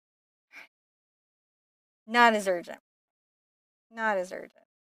 Not as urgent. Not as urgent.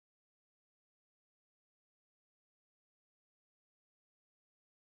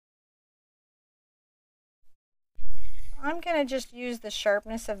 I'm going to just use the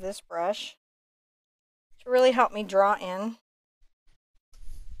sharpness of this brush to really help me draw in.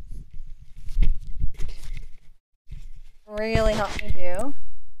 Really help me do.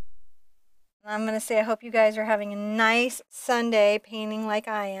 And I'm going to say I hope you guys are having a nice Sunday painting like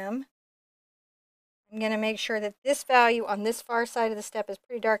I am. I'm going to make sure that this value on this far side of the step is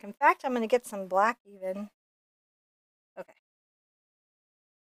pretty dark. In fact, I'm going to get some black even. Okay.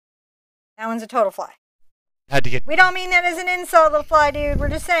 That one's a total fly. Had to get. We don't mean that as an insult, little fly dude. We're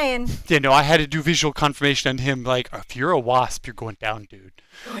just saying. Yeah, no, I had to do visual confirmation on him. Like, if you're a wasp, you're going down, dude.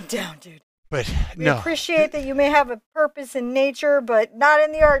 Going down, dude. But we no. appreciate that you may have a purpose in nature, but not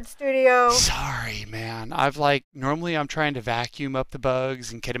in the art studio. Sorry, man. Normally I'm trying to vacuum up the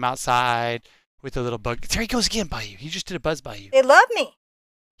bugs and get them outside with a little bug. There he goes again by you. He just did a buzz by you. They love me.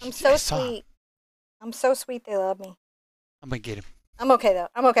 I'm so sweet. I'm so sweet they love me. I'm going to get him. I'm okay, though.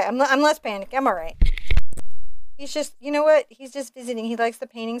 I'm okay. I'm less panicked. I'm all right. He's just, you know what? He's just visiting. He likes the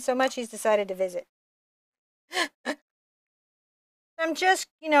painting so much, he's decided to visit. I'm just,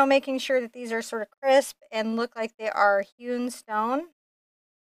 making sure that these are sort of crisp and look like they are hewn stone.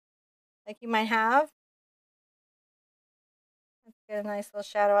 Like you might have. Let's get a nice little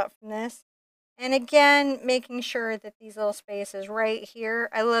shadow out from this. And again, making sure that these little spaces right here.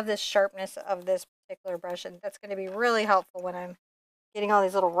 I love this sharpness of this particular brush, and that's going to be really helpful when I'm getting all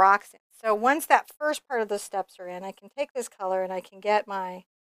these little rocks in. So once that first part of the steps are in, I can take this color and I can get the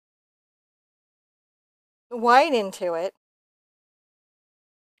white into it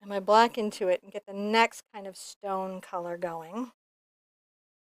and my black into it and get the next kind of stone color going.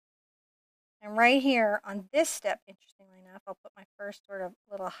 And right here on this step, interestingly enough, I'll put my first sort of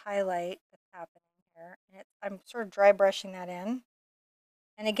little highlight that's happening here. And I'm sort of dry brushing that in.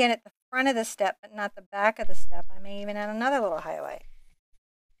 And again, at the front of the step, but not the back of the step, I may even add another little highlight.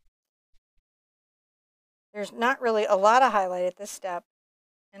 There's not really a lot of highlight at this step.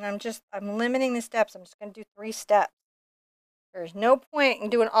 And I'm limiting the steps. I'm just going to do 3 steps. There's no point in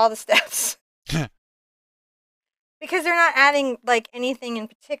doing all the steps. Because they're not adding like anything in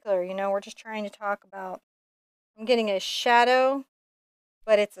particular, we're just trying to talk about, I'm getting a shadow,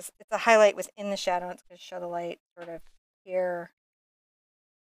 but it's a highlight within the shadow. It's going to show the light sort of here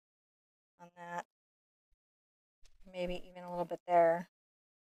on that. maybe even a little bit there.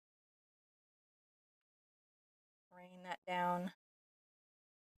 Rain that down.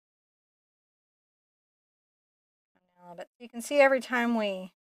 A little bit. So you can see every time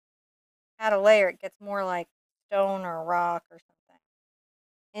we add a layer, it gets more like stone or rock or something.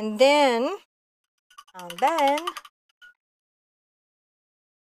 And then I'm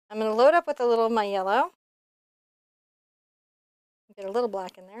going to load up with a little of my yellow. Get a little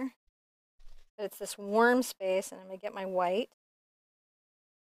black in there. But it's this warm space, and I'm going to get my white.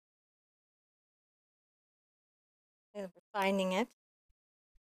 And finding it.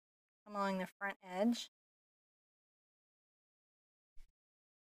 Come along the front edge.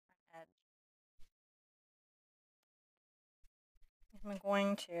 I'm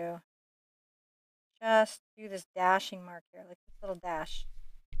going to just do this dashing mark here, like this little dash.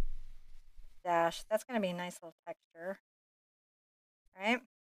 Dash. That's going to be a nice little texture. Right?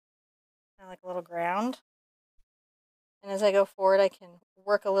 Kind of like a little ground. And as I go forward, I can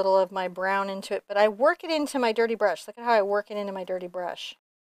work a little of my brown into it, but I work it into my dirty brush. Look at how I work it into my dirty brush.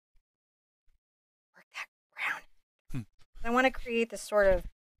 Work that brown. I want to create this sort of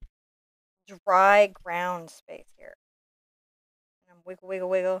dry ground space here. And I'm wiggle, wiggle,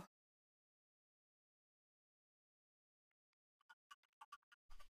 wiggle.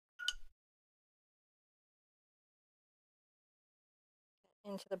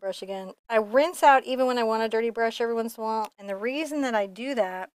 Into the brush again. I rinse out even when I want a dirty brush every once in a while. And the reason that I do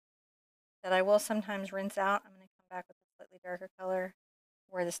that I will sometimes rinse out, I'm going to come back with a slightly darker color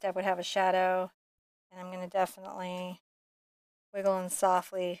where the step would have a shadow. And I'm going to definitely wiggle and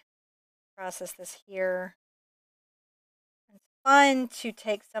softly process this here. It's fun to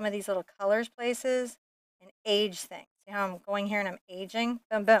take some of these little colors places and age things. See how I'm going here and I'm aging?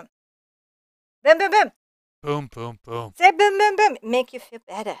 Boom, boom. Boom, boom, boom. Boom, boom, boom. Say boom, boom, boom. Make you feel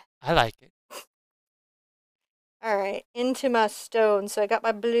better. I like it. All right, into my stone. So I got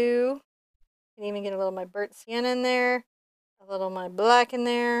my blue. Can even get a little of my burnt sienna in there. A little of my black in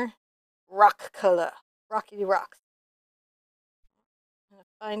there. Rock color. Rockety rocks. I'm going to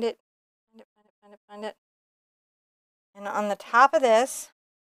find it. Find it, find it, find it, find it. And on the top of this,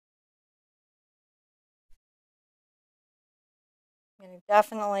 I'm going to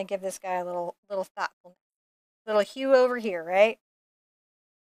definitely give this guy a little thoughtfulness. Little hue over here, right?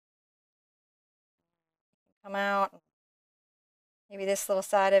 Come out. Maybe this little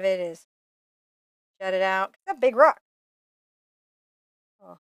side of it is jutted out. It's a big rock.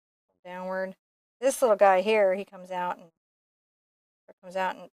 Oh, downward. This little guy here, he comes out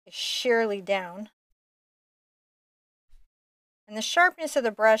and is sheerly down. And the sharpness of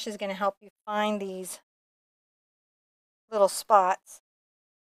the brush is going to help you find these little spots.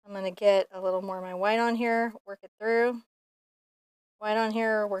 I'm going to get a little more of my white on here, work it through. White on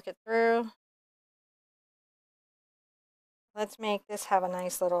here, work it through. Let's make this have a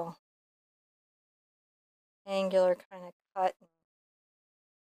nice little angular kind of cut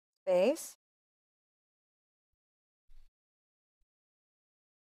space.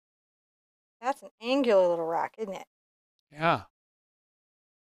 That's an angular little rock, isn't it? Yeah.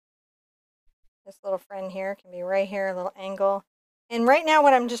 This little friend here can be right here, a little angle. And right now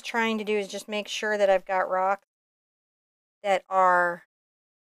what I'm just trying to do is just make sure that I've got rocks that are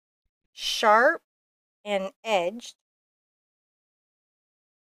sharp and edged.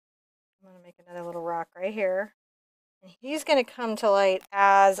 I'm going to make another little rock right here. And he's going to come to light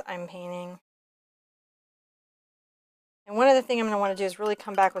as I'm painting. And one other thing I'm going to want to do is really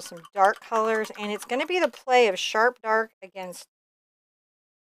come back with some dark colors. And it's going to be the play of sharp dark against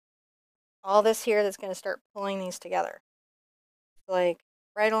all this here that's going to start pulling these together. Like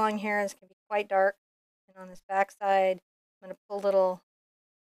right along here, this can be quite dark. And on this back side, I'm going to pull a little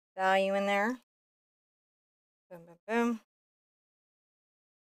value in there. Boom, boom, boom.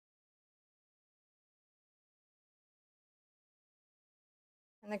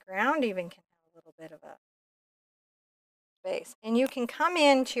 And the ground even can have a little bit of a space. And you can come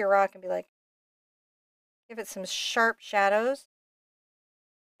into your rock and be like, give it some sharp shadows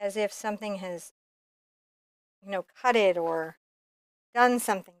as if something has, cut it or done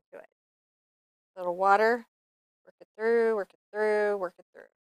something to it. A little water, work it through, work it through, work it through.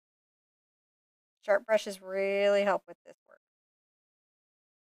 Sharp brushes really help with this work.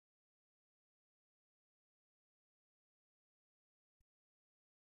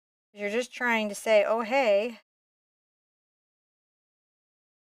 You're just trying to say, oh, hey,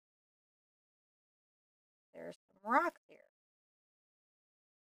 there's some rocks here.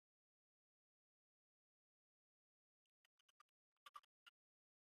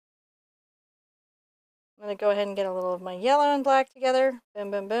 I'm going to go ahead and get a little of my yellow and black together.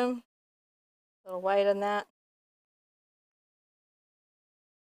 Boom, boom, boom. A little white on that.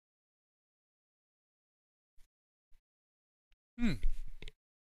 Hmm.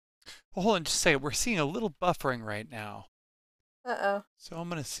 Well, hold on just a second. We're seeing a little buffering right now. Uh-oh. So I'm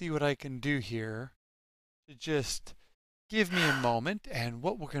going to see what I can do here to just give me a moment. And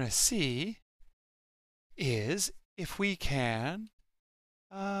what we're going to see is if we can.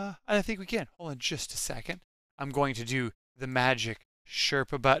 I think we can. Hold on just a second. I'm going to do the magic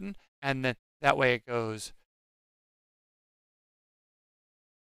Sherpa button. And then that way it goes.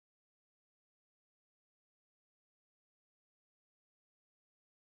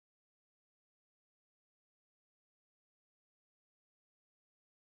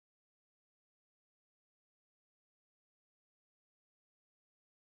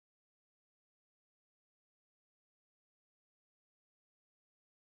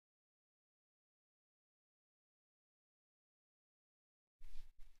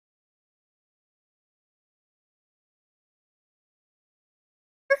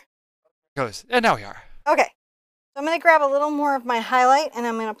 Goes. And now we are. Okay. So I'm going to grab a little more of my highlight and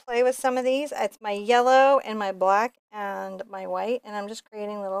I'm going to play with some of these. It's my yellow and my black and my white. And I'm just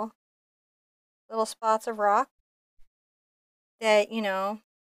creating little spots of rock that,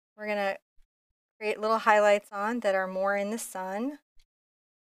 we're going to create little highlights on that are more in the sun.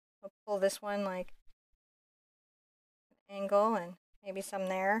 I'll pull this one like angle and maybe some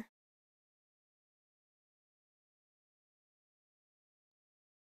there.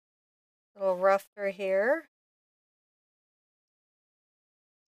 A little rough through here.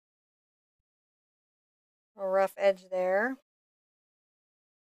 A little rough edge there.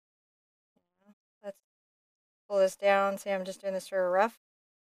 Let's pull this down. See, I'm just doing this sort of rough.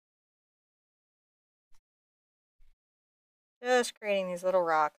 Just creating these little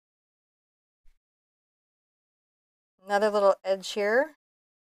rocks. Another little edge here.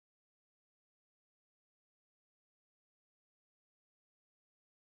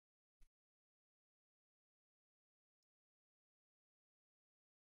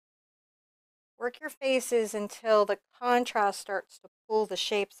 Work your faces until the contrast starts to pull the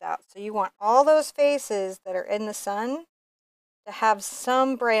shapes out. So you want all those faces that are in the sun to have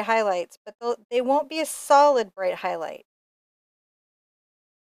some bright highlights, but they won't be a solid bright highlight.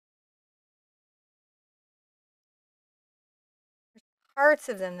 There's parts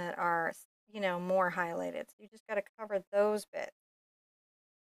of them that are, more highlighted. So you just got to cover those bits.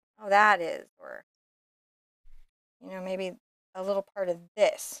 Oh, that is, or, maybe a little part of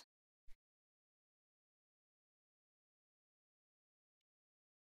this.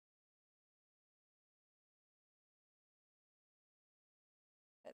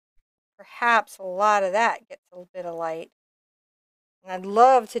 But perhaps a lot of that gets a little bit of light. And I'd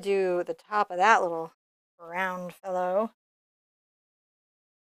love to do the top of that little round fellow.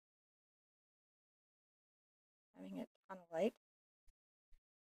 Having a ton of light.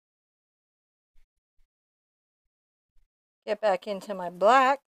 Get back into my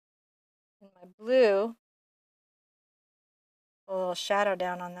black and my blue. A little shadow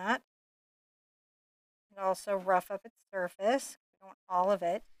down on that. And also rough up its surface. We don't want all of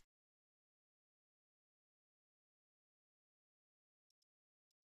it.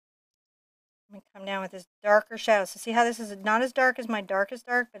 I'm going to come down with this darker shadow. So see how this is not as dark as my darkest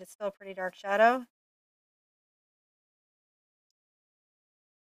dark, but it's still a pretty dark shadow.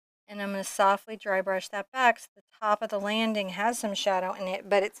 And I'm going to softly dry brush that back so the top of the landing has some shadow in it,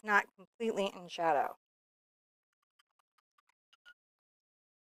 but it's not completely in shadow.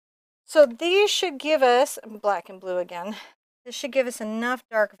 So these should give us, black and blue again, this should give us enough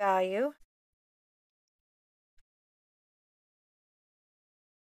dark value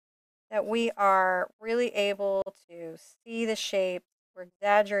that we are really able to see the shape. We're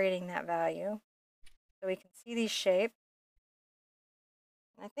exaggerating that value so we can see these shapes.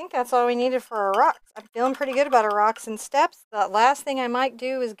 I think that's all we needed for our rocks. I'm feeling pretty good about our rocks and steps. The last thing I might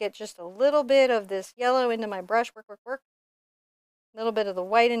do is get just a little bit of this yellow into my brush. Work, work, work. A little bit of the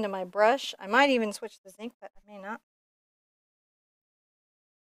white into my brush. I might even switch the zinc, but I may not.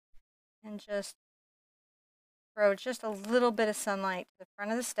 And just throw just a little bit of sunlight to the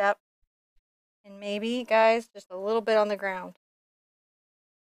front of the step. And maybe, guys, just a little bit on the ground.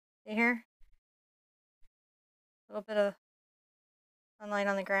 See here? A little bit of sunlight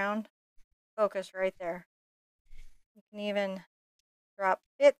on the ground. Focus right there. You can even drop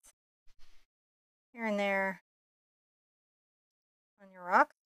bits here and there on your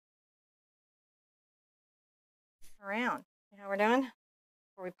rock. Around. You know what we're doing?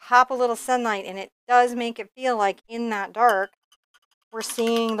 Where we pop a little sunlight and it does make it feel like in that dark, we're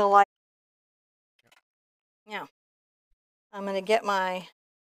seeing the light. Yeah. I'm going to get my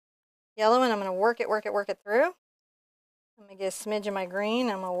yellow and I'm going to work it, work it, work it through. I'm going to get a smidge of my green.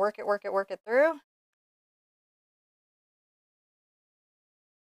 I'm going to work it, work it, work it through.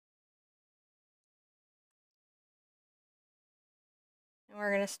 And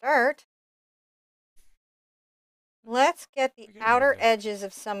we're going to start. Let's get the outer edges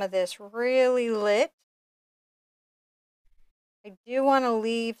of some of this really lit. I do want to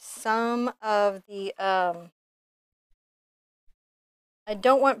leave some of the, I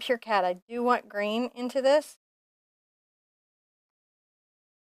don't want pure cat. I do want green into this.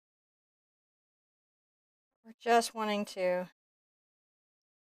 We're just wanting to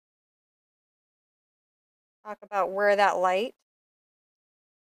talk about where that light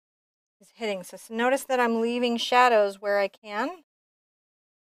is hitting. So notice that I'm leaving shadows where I can.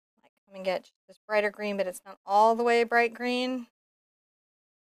 I come and get this brighter green, but it's not all the way bright green.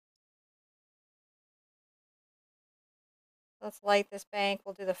 Let's light this bank.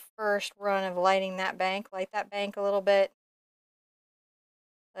 We'll do the first run of lighting that bank. Light that bank a little bit.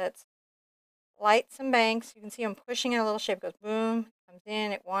 Let's light some banks. You can see I'm pushing in a little shape. It goes boom, comes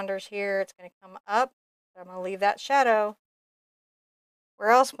in, it wanders here. It's going to come up. I'm going to leave that shadow. Where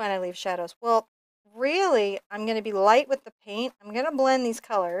else might I leave shadows? Well, really, I'm going to be light with the paint. I'm going to blend these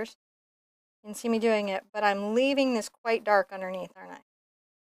colors. You can see me doing it, but I'm leaving this quite dark underneath, aren't I?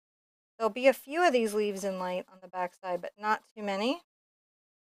 There'll be a few of these leaves in light on the back side, but not too many.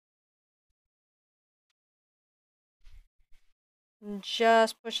 And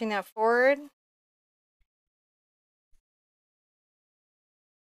just pushing that forward.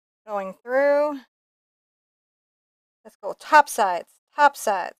 Going through. Let's go top sides, top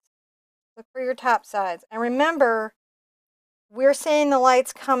sides. Look for your top sides. And remember, we're seeing the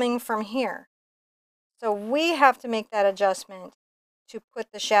light's coming from here. So we have to make that adjustment to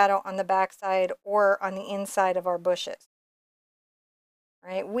put the shadow on the back side or on the inside of our bushes.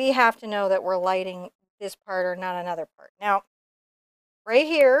 Right? We have to know that we're lighting this part or not another part. Now, right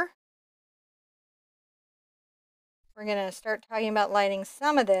here, we're going to start talking about lighting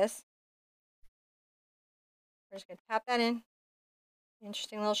some of this. We're just going to tap that in.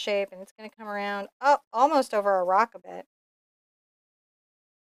 Interesting little shape, and it's going to come around up almost over our rock a bit.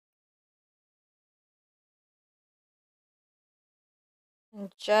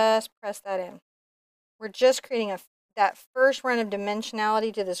 And just press that in. We're just creating that first run of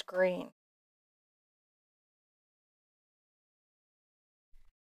dimensionality to this green.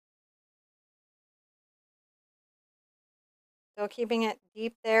 So keeping it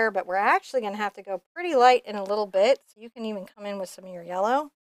deep there, but we're actually going to have to go pretty light in a little bit. So you can even come in with some of your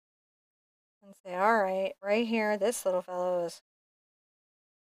yellow and say, all right here, this little fellow has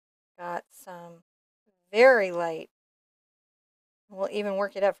got some very light. We'll even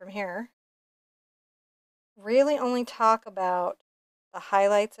work it up from here. Really only talk about the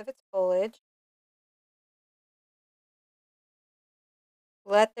highlights of its foliage.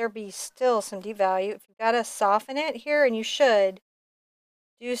 Let there be still some deep value. If you've got to soften it here, and you should,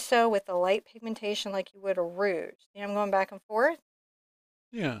 do so with the light pigmentation like you would a rouge. See, I'm going back and forth?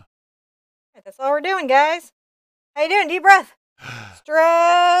 Yeah. Right, that's all we're doing, guys. How you doing? Deep breath.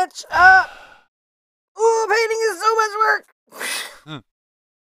 Stretch up. Ooh, painting is so much work.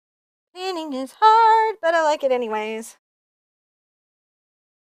 Painting is hard, but I like it anyways.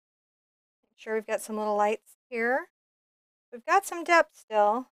 Make sure we've got some little lights here. We've got some depth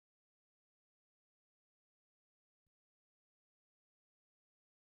still.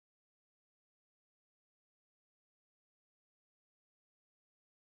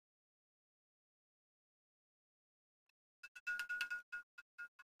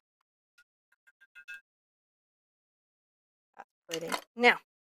 That's pretty. Now,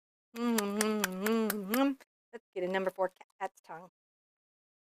 let's get a number 4 cat's tongue.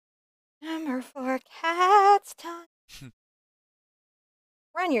 Number 4 cat's tongue.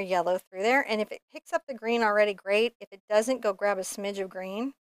 Run your yellow through there, and if it picks up the green already, great. If it doesn't, go grab a smidge of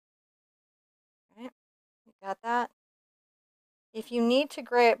green. All right, you got that? If you need to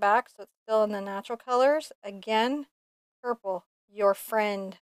gray it back so it's still in the natural colors, again, purple, your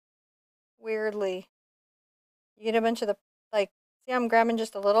friend. Weirdly. You get a bunch of the, like, see I'm grabbing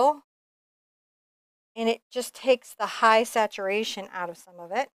just a little? And it just takes the high saturation out of some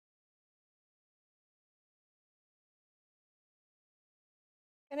of it.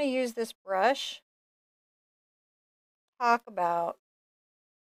 I'm going to use this brush. Talk about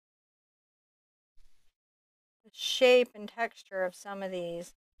the shape and texture of some of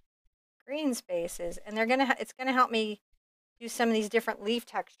these green spaces, and it's going to help me do some of these different leaf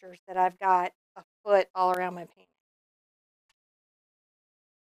textures that I've got afoot all around my painting.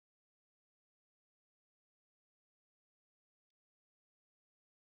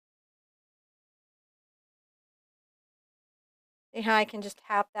 See how I can just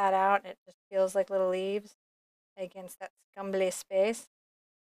tap that out and it just feels like little leaves against that scumbly space.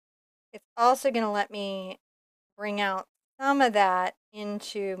 It's also going to let me bring out some of that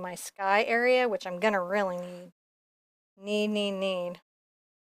into my sky area, which I'm going to really need. Need.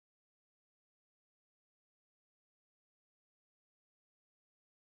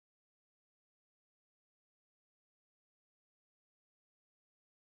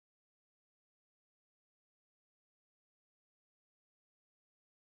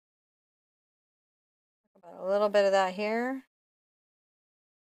 About a little bit of that here.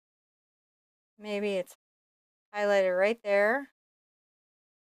 Maybe it's highlighted right there.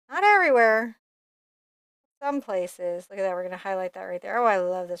 Not everywhere. Some places. Look at that. We're going to highlight that right there. Oh, I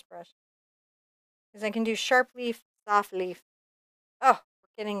love this brush. Because I can do sharp leaf, soft leaf. Oh,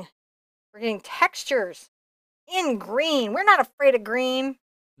 we're getting textures in green. We're not afraid of green.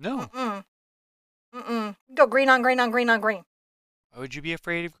 No. Go green on green on green on green. Why would you be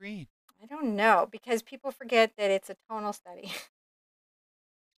afraid of green? I don't know, because people forget that it's a tonal study.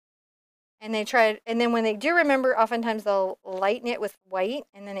 And then when they do remember, oftentimes they'll lighten it with white,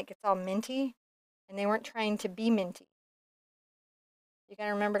 and then it gets all minty, and they weren't trying to be minty. You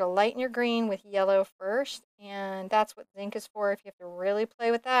gotta remember to lighten your green with yellow first, and that's what zinc is for if you have to really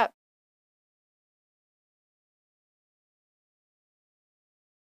play with that.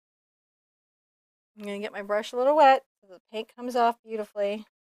 I'm gonna get my brush a little wet so the paint comes off beautifully.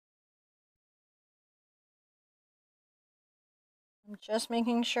 I'm just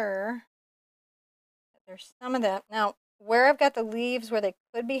making sure that there's some of that. Now, where I've got the leaves where they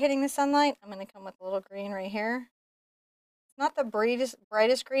could be hitting the sunlight, I'm gonna come with a little green right here. It's not the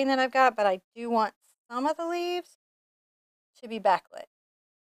brightest green that I've got, but I do want some of the leaves to be backlit.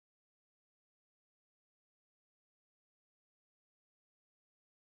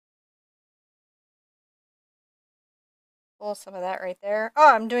 Pull some of that right there.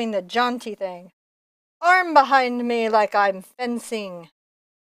 Oh, I'm doing the jaunty thing. Arm behind me like I'm fencing.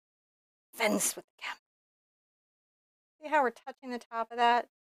 Fence with the camera. See how we're touching the top of that?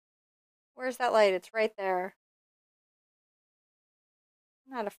 Where's that light? It's right there.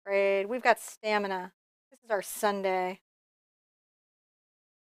 I'm not afraid. We've got stamina. This is our Sunday.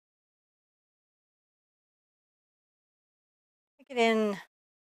 Take it in.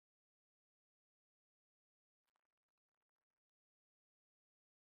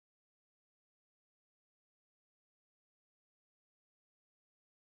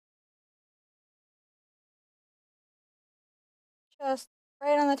 Just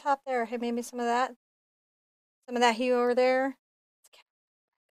right on the top there. Hey, maybe some of that. Some of that hue over there.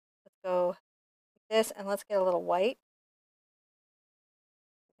 Let's go like this, and let's get a little white.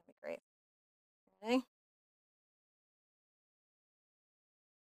 That'd be great. Okay.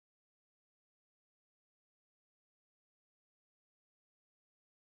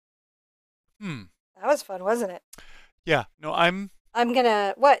 That was fun, wasn't it? Yeah. No, I'm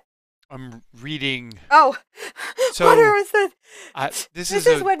gonna what? I'm reading. Oh, So what was that? this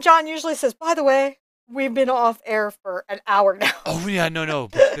is what John usually says. By the way, we've been off air for an hour now. Oh yeah, no.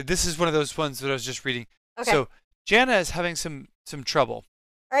 But this is one of those ones that I was just reading. Okay. So Jana is having some trouble.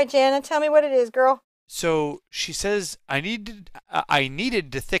 All right, Jana, tell me what it is, girl. So she says I needed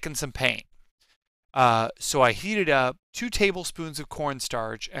to thicken some paint. So I heated up 2 tablespoons of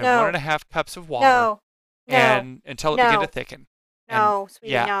cornstarch and No. 1.5 cups of water, and until it began to thicken. No, And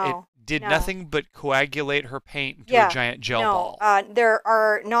sweetie, yeah, no. it did No. nothing but coagulate her paint into Yeah, a giant gel No, ball. there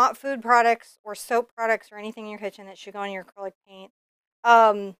are not food products or soap products or anything in your kitchen that should go on your acrylic paint.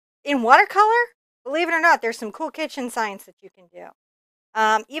 In watercolor, believe it or not, there's some cool kitchen science that you can do.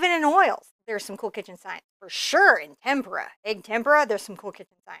 Even in oils, there's some cool kitchen science. For sure, in tempera, egg tempera, there's some cool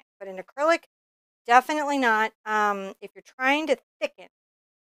kitchen science. But in acrylic, definitely not. If you're trying to thicken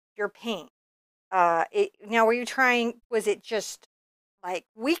your paint, now were you trying, was it just like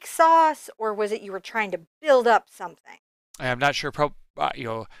weak sauce, or was it you were trying to build up something? I'm not sure.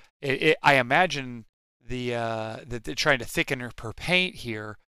 I imagine that they're trying to thicken her paint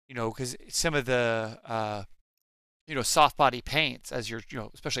here. Because some of the soft body paints, as your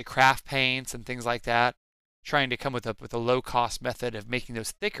especially craft paints and things like that, trying to come with a low cost method of making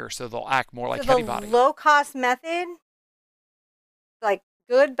those thicker so they'll act more like heavy body. Low cost method, like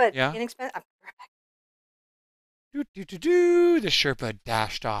good but Yeah. inexpensive. I'll be right back. The Sherpa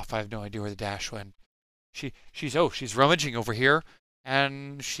dashed off. I have no idea where the dash went. She's rummaging over here,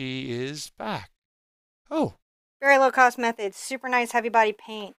 and she is back. Oh. Very low cost method, super nice heavy body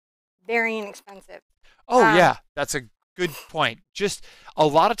paint, very inexpensive. Oh yeah, that's a good point. Just a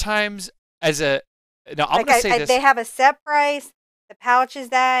lot of times now I'm gonna say this. They have a set price. The pouches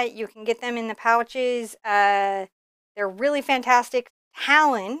that you can get them in the pouches. They're really fantastic.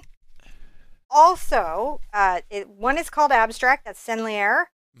 Talon. Also, one is called Abstract. That's Senlier.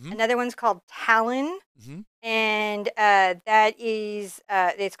 Mm-hmm. Another one's called Talon. Mm-hmm. And that is,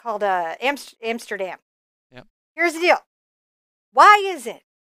 it's called Amsterdam. Yep. Here's the deal. Why is it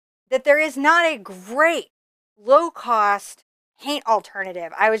that there is not a great low-cost paint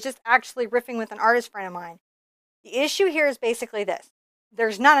alternative? I was just actually riffing with an artist friend of mine. The issue here is basically this.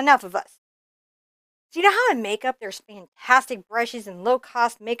 There's not enough of us. So you know how in makeup there's fantastic brushes and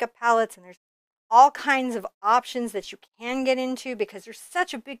low-cost makeup palettes, and there's all kinds of options that you can get into because there's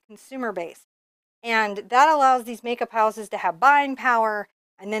such a big consumer base. And that allows these makeup houses to have buying power,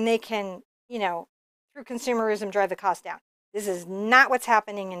 and then they can, through consumerism, drive the cost down. This is not what's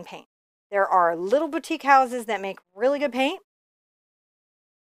happening in paint. There are little boutique houses that make really good paint,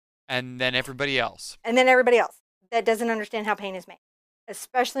 And then everybody else. and then everybody else that doesn't understand how paint is made,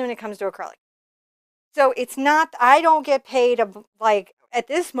 especially when it comes to acrylic. So it's not, I don't get paid, like, at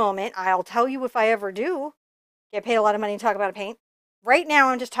this moment, I'll tell you if I ever do get paid a lot of money to talk about a paint. Right now,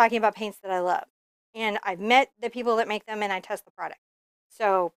 I'm just talking about paints that I love. And I've met the people that make them, and I test the product.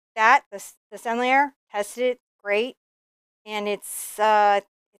 So the Sunlayer, tested it, great. And it seems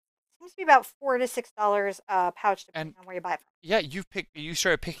to be about $4 to $6 a pouch, depending on where you buy it from. Yeah, you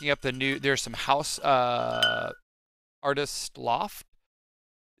started picking up the new. There's some house artist loft.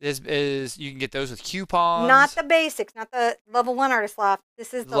 Is you can get those with coupons. Not the basics, not the level 1 artist loft.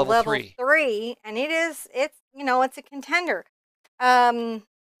 This is the level 3. 3, and it's a contender.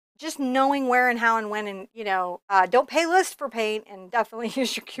 Just knowing where and how and when, and don't pay list for paint, and definitely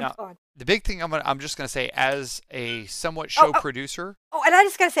use your coupon. Now, the big thing I'm just gonna say, as a somewhat show producer. Oh, and I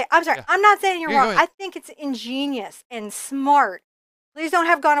just gotta say, I'm sorry, yeah. I'm not saying you're wrong. I think it's ingenious and smart. Please don't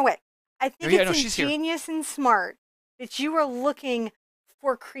have gone away. I think it's ingenious and smart that you are looking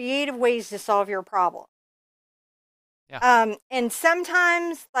for creative ways to solve your problem. Yeah. And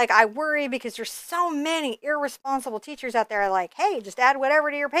sometimes, like, I worry because there's so many irresponsible teachers out there like, hey, just add whatever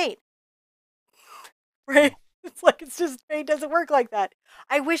to your paint. Right? It's like, paint doesn't work like that.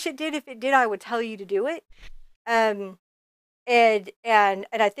 I wish it did. If it did, I would tell you to do it. And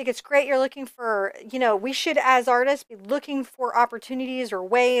I think it's great you're looking for, we should, as artists, be looking for opportunities or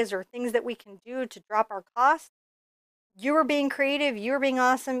ways or things that we can do to drop our costs. You are being creative. You are being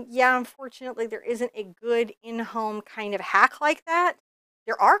awesome. Yeah, unfortunately, there isn't a good in-home kind of hack like that.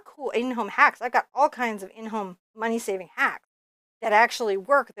 There are cool in-home hacks. I've got all kinds of in-home money-saving hacks that actually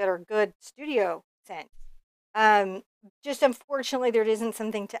work, that are good studio scent. Just unfortunately, there isn't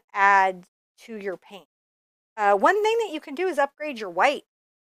something to add to your paint. One thing that you can do is upgrade your white.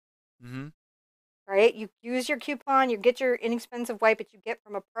 Mm-hmm. Right? You use your coupon, you get your inexpensive white that you get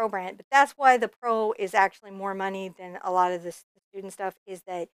from a pro brand. But that's why the pro is actually more money than a lot of the student stuff, is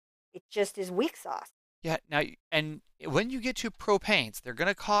that it just is weak sauce. Yeah. Now, and when you get to pro paints, they're going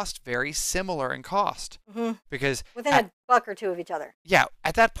to cost very similar in cost. Mm-hmm. Because within a buck or two of each other. Yeah.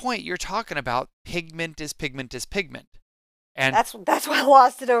 At that point, you're talking about pigment is pigment is pigment. And that's why I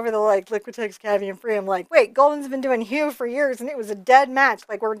lost it over the Liquitex Cadmium Free. I'm like, wait, Golden's been doing hue for years, and it was a dead match.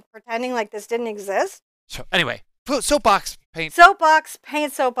 Like, we're pretending like this didn't exist. So anyway, soapbox paint. Soapbox,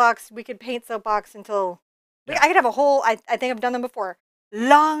 paint soapbox. We could paint soapbox until I could have a whole. I think I've done them before.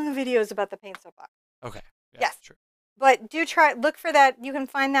 Long videos about the paint soapbox. Okay. Yeah, yes. True. But look for that. You can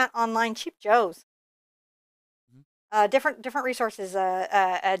find that online. Cheap Joe's. Mm-hmm. Different resources.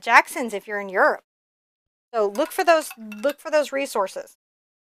 Jackson's if you're in Europe. So look for those resources.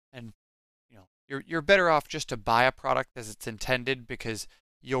 And you're better off just to buy a product as it's intended, because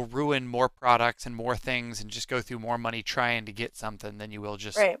you'll ruin more products and more things and just go through more money trying to get something than you will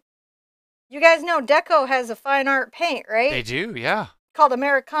just. Right. You guys know Deco has a fine art paint, right? They do, yeah. Called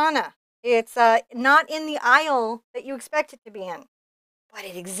Americana. It's not in the aisle that you expect it to be in, but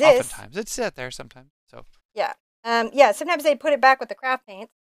it exists. Oftentimes it's set there sometimes. So yeah, sometimes they put it back with the craft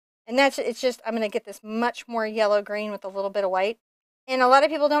paints. And it's just, I'm going to get this much more yellow green with a little bit of white. And a lot of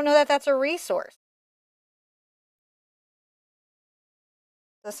people don't know that that's a resource.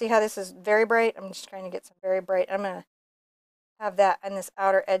 So see how this is very bright? I'm just trying to get some very bright. I'm going to have that on this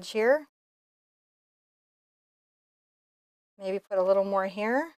outer edge here. Maybe put a little more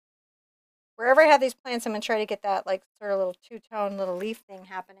here. Wherever I have these plants, I'm going to try to get that sort of little two-tone little leaf thing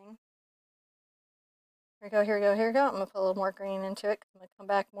happening. Here we go, here we go, here we go. I'm going to put a little more green into it. I'm going to come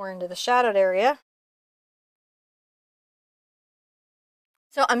back more into the shadowed area.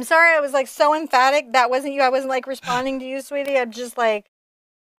 So I'm sorry I was so emphatic. That wasn't you. I wasn't responding to you, sweetie. I'm just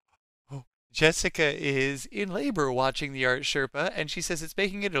Oh, Jessica is in labor watching the Art Sherpa, and she says it's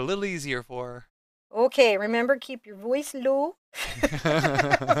making it a little easier for her. Okay, remember, keep your voice low.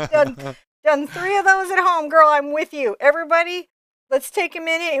 done 3 of those at home, girl. I'm with you. Everybody, let's take a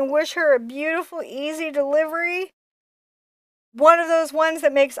minute and wish her a beautiful, easy delivery. one of those ones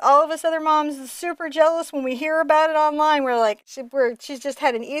that makes all of us other moms super jealous when we hear about it online. We're like, she's just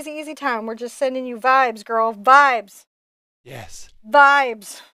had an easy, easy time. We're just sending you vibes, girl. Vibes. Yes,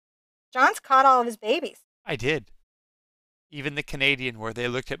 Vibes. John's caught all of his babies. I did. Even the Canadian, where they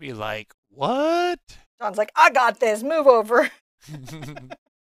looked at me like, "What?" John's like, I got this. Move over.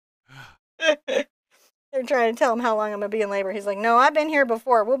 They're trying to tell him how long I'm going to be in labor. He's like, no, I've been here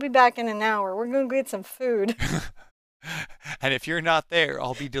before. We'll be back in an hour. We're going to get some food. And if you're not there,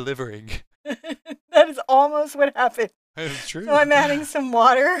 I'll be delivering. That is almost what happened. It's true. So I'm adding some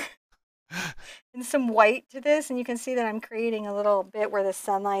water and some white to this, and you can see that I'm creating a little bit where the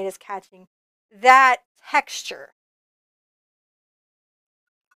sunlight is catching that texture.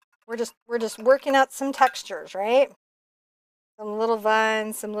 We're just working out some textures, right? Some little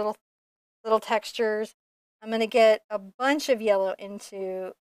vines, some little textures. I'm going to get a bunch of yellow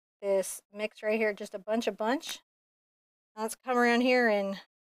into this mix right here, just a bunch. Now let's come around here and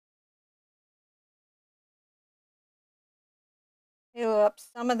fill up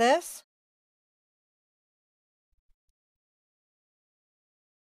some of this.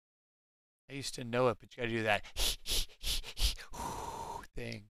 I used to know it, but you gotta do that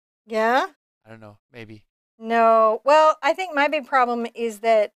thing. Yeah? I don't know, maybe. No. Well, I think my big problem is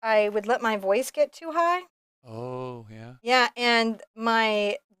that I would let my voice get too high. Oh, yeah. Yeah, and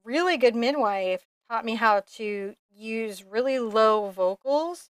my really good midwife taught me how to use really low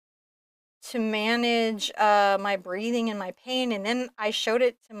vocals to manage my breathing and my pain. And then I showed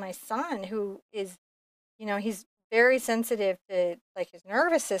it to my son, who is, he's very sensitive to like his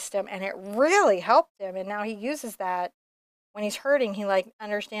nervous system, and it really helped him. And now he uses that when he's hurting. He like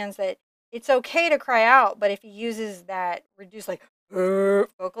understands that it's okay to cry out, but if he uses that reduced like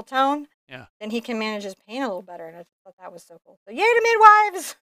vocal tone, Yeah. then he can manage his pain a little better. And I just thought that was so cool. So yay to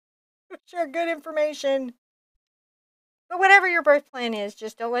midwives! Share good information. But whatever your birth plan is,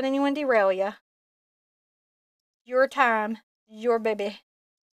 just don't let anyone derail you. Your time, your baby.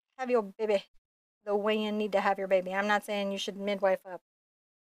 Have your baby the way you need to have your baby. I'm not saying you should midwife up.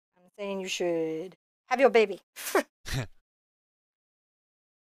 I'm saying you should have your baby.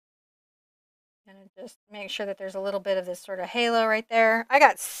 Gonna just make sure that there's a little bit of this sort of halo right there. I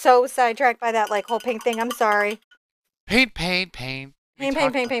got so sidetracked by that like whole pink thing. I'm sorry. Paint. Paint.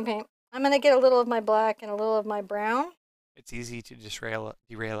 I'm gonna get a little of my black and a little of my brown. It's easy to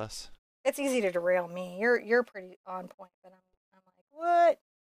derail us. It's easy to derail me. You're pretty on point, but I'm like, what?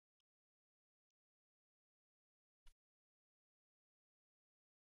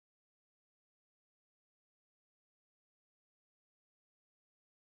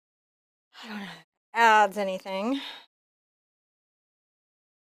 I don't know if it adds anything.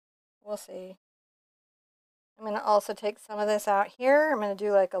 We'll see. I'm going to also take some of this out here. I'm going to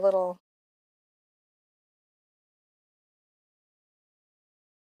do like a little,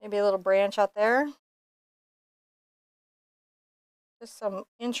 maybe a little branch out there. Just some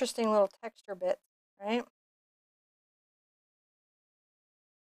interesting little texture bits, right?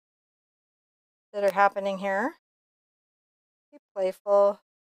 That are happening here. Be playful.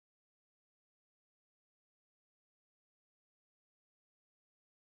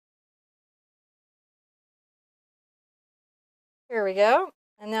 Here we go.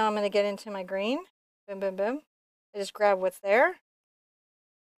 And now I'm going to get into my green. Boom, boom, boom. I just grab what's there.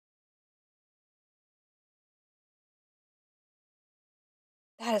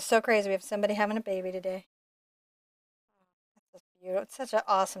 That is so crazy. We have somebody having a baby today. That's just beautiful. It's such an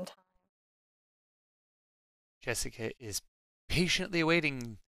awesome time. Jessica is patiently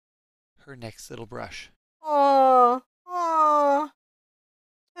awaiting her next little brush. Oh, oh.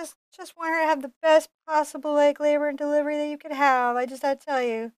 Just want her to have the best possible like labor and delivery that you could have. I just had to tell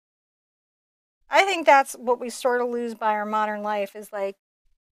you. I think that's what we sort of lose by our modern life is like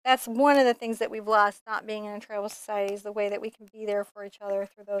that's one of the things that we've lost not being in a tribal society is the way that we can be there for each other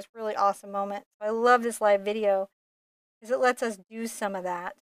through those really awesome moments. I love this live video because it lets us do some of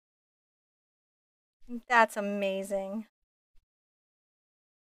that. That's amazing.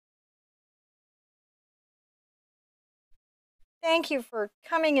 Thank you for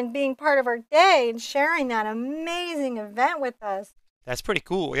coming and being part of our day and sharing that amazing event with us. That's pretty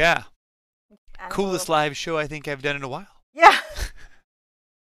cool, yeah. Coolest live show I think I've done in a while. Yeah.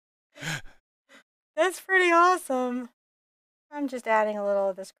 That's pretty awesome. I'm just adding a little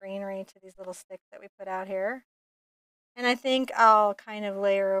of this greenery to these little sticks that we put out here. And I think I'll kind of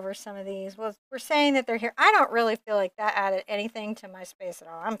layer over some of these. Well, we're saying that they're here. I don't really feel like that added anything to my space at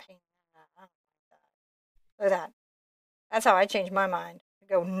all. I'm painting that. I don't like that. Look at that. That's how I change my mind. I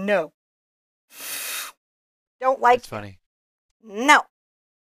go, no. Don't like That's funny. No.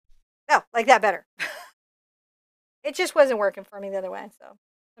 No, like that better. It just wasn't working for me the other way. So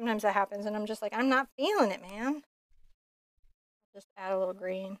sometimes that happens, and I'm just like, I'm not feeling it, man. Just add a little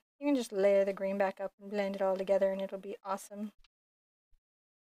green. You can just layer the green back up and blend it all together, and it'll be awesome.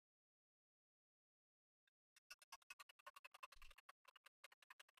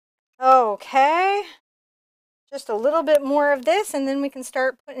 Okay. Just a little bit more of this, and then we can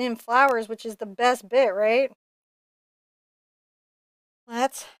start putting in flowers, which is the best bit, right?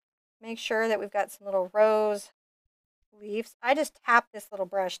 Let's make sure that we've got some little rose leaves. I just tap this little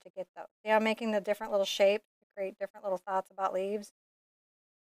brush to get those. See, I'm making the different little shapes to create different little thoughts about leaves.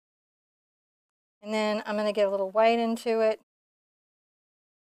 And then I'm going to get a little white into it.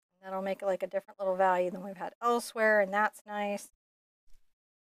 That'll make it like a different little value than we've had elsewhere, and that's nice.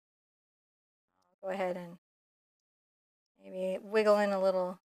 I'll go ahead and maybe wiggle in a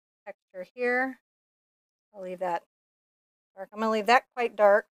little texture here. I'll leave that dark. I'm going to leave that quite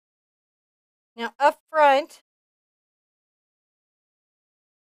dark. Now up front,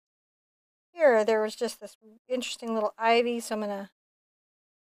 here there was just this interesting little ivy, so I'm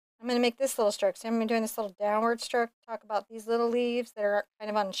gonna make this little stroke. See, I'm doing this little downward stroke to talk about these little leaves that are kind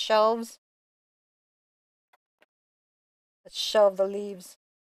of on shelves. Let's shelve the leaves.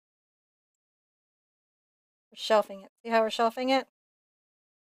 We're shelving it. See how we're shelving it?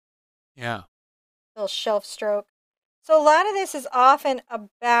 Yeah. Little shelf stroke. So a lot of this is often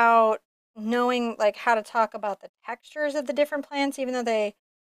about knowing like how to talk about the textures of the different plants, even though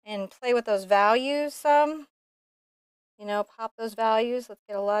and play with those values some. You know, pop those values. Let's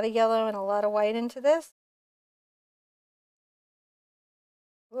get a lot of yellow and a lot of white into this.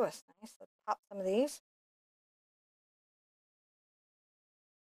 Ooh, that's nice. Let's pop some of these.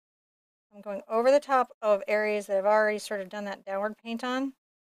 I'm going over the top of areas that I've already sort of done that downward paint on.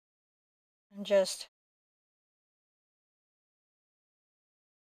 And just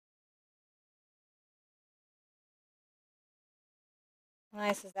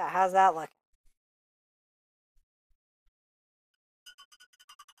nice as that. How's that looking?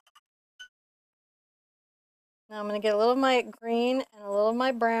 Now I'm going to get a little of my green and a little of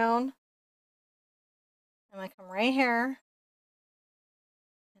my brown. I'm going to come right here.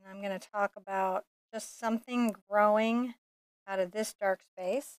 And I'm going to talk about just something growing out of this dark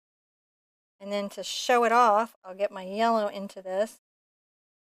space. And then to show it off, I'll get my yellow into this.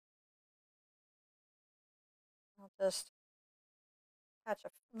 I'll just touch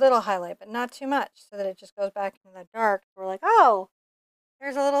a little highlight, but not too much, so that it just goes back into the dark. We're like, oh,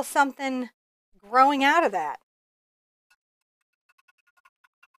 there's a little something growing out of that.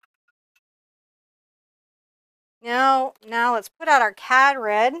 Now let's put out our cad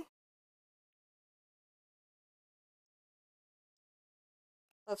red.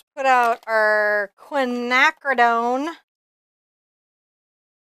 Let's put out our quinacridone.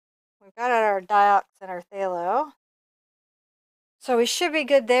 We've got our diox and our phthalo. So we should be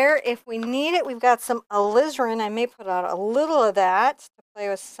good there. If we need it, we've got some alizarin. I may put out a little of that to play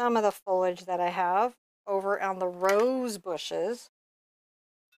with some of the foliage that I have over on the rose bushes.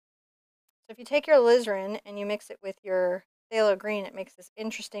 So if you take your alizarin and you mix it with your phthalo green, it makes this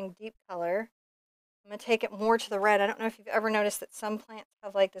interesting deep color. I'm going to take it more to the red. I don't know if you've ever noticed that some plants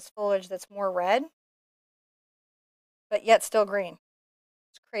have like this foliage that's more red, but yet still green.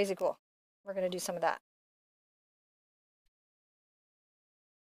 It's crazy cool. We're going to do some of that.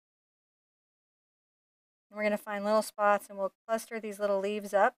 And we're going to find little spots and we'll cluster these little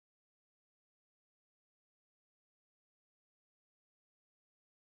leaves up.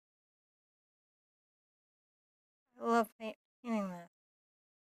 I love painting this.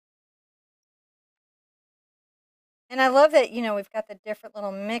 And I love that, you know, we've got the different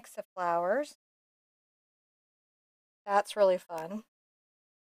little mix of flowers. That's really fun.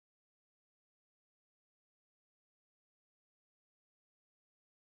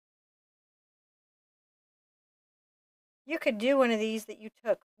 You could do one of these that you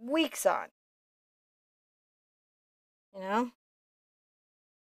took weeks on. You know?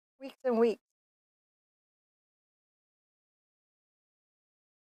 Weeks and weeks.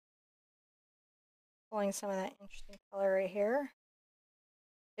 Pulling some of that interesting color right here.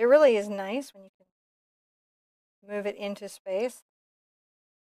 It really is nice when you can move it into space.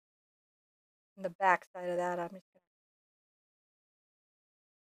 And the back side of that, I'm just going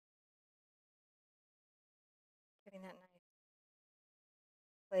to giving that nice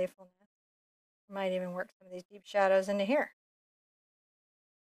playfulness. Might even work some of these deep shadows into here.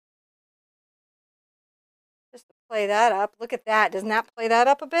 Just to play that up. Look at that. Doesn't that play that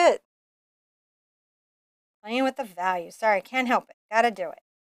up a bit? Playing with the value. Sorry, can't help it. Gotta do it.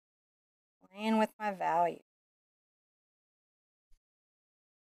 Playing with my value.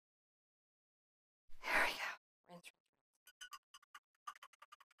 There we go. Rinse,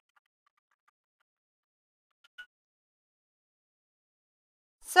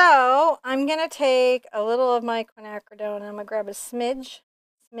 So I'm going to take a little of my quinacridone and I'm going to grab a smidge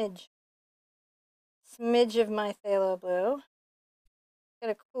of my phthalo blue.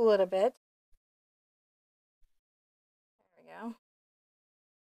 Gonna cool it a bit. There we go.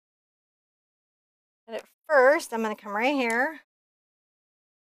 And at first, I'm gonna come right here.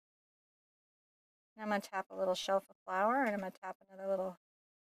 And I'm gonna tap a little shelf of flour, and I'm gonna tap another little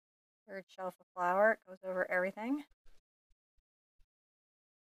third shelf of flour. It goes over everything.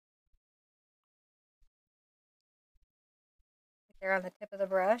 Right there on the tip of the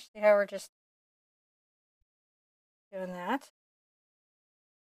brush. See how we're just doing that?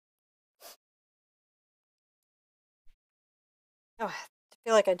 Oh, I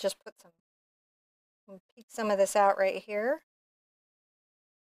feel like I just put peek some of this out right here.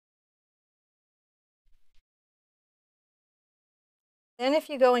 Then if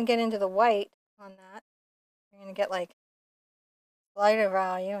you go and get into the white on that, you're gonna get like lighter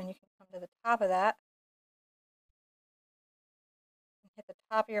value, and you can come to the top of that. Hit the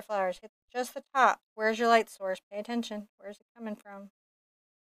top of your flowers. Hit just the top. Where's your light source? Pay attention. Where's it coming from?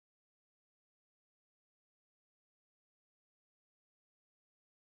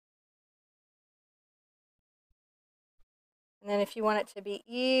 And then if you want it to be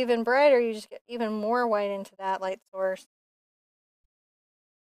even brighter, you just get even more white into that light source.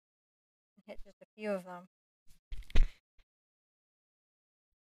 And hit just a few of them.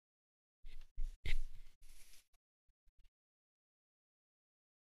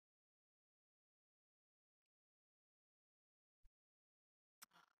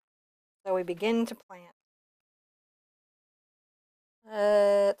 So we begin to plant.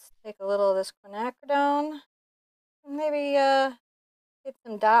 Let's take a little of this quinacridone and maybe get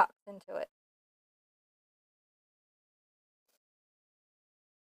some dots into it.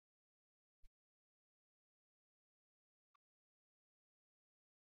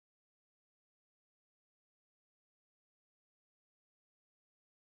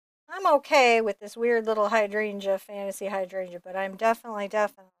 I'm okay with this weird little hydrangea, fantasy hydrangea, but I'm definitely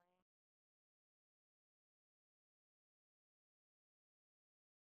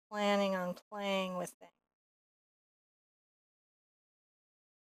planning on playing with things.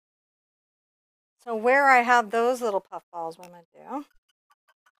 So where I have those little puffballs, what I'm going to do,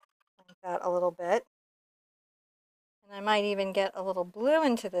 like that a little bit. And I might even get a little blue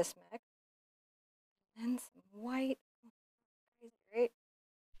into this mix. And some white. Crazy, right?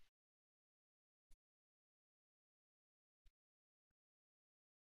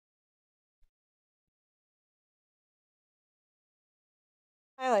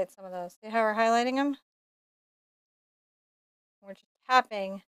 Highlight some of those. See how we're highlighting them? We're just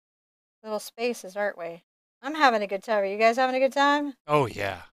tapping little spaces, aren't we? I'm having a good time. Are you guys having a good time? Oh,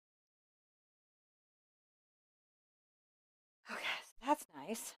 yeah. Okay, so that's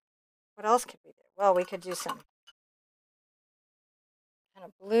nice. What else could we do? Well, we could do some kind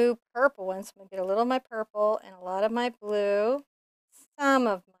of blue purple ones. So I'm going to get a little of my purple and a lot of my blue, some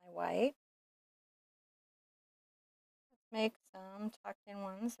of my white. Let's make some tucked in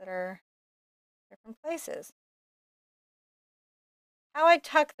ones that are different places. How I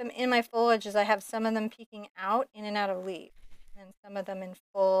tuck them in my foliage is I have some of them peeking out in and out of leaf, and some of them in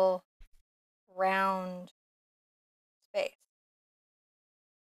full round space.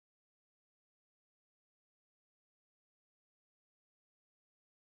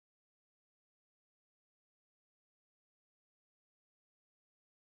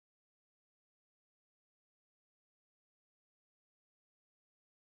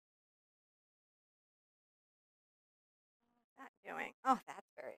 What's that doing? Oh, that's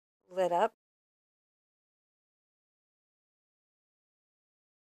very lit up.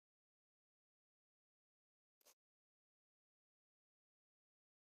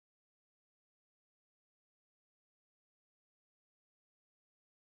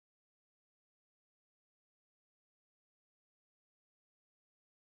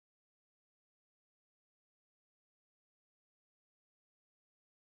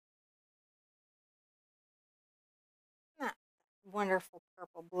 That wonderful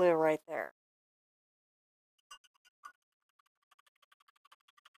purple blue right there.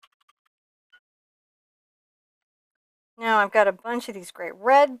 Now I've got a bunch of these great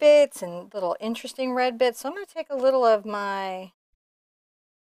red bits and little interesting red bits. So I'm going to take a little of my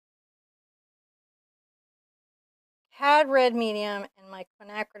Cad red medium and my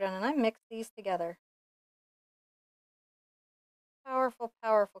quinacridone, and I mix these together. Powerful,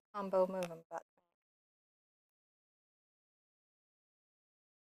 powerful combo move I'm about to make.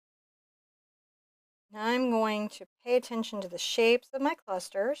 Now I'm going to pay attention to the shapes of my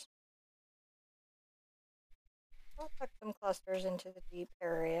clusters. I'll tuck some clusters into the deep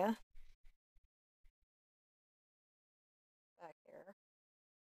area back here.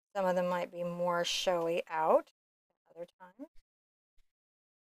 Some of them might be more showy out than other times.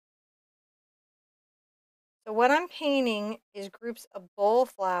 So what I'm painting is groups of bowl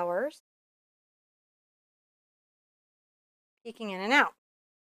flowers peeking in and out.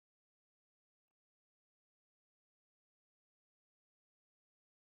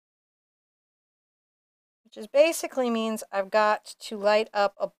 Which is basically means I've got to light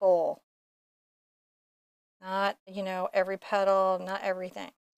up a bowl. Not, every petal, not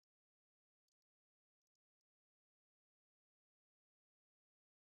everything.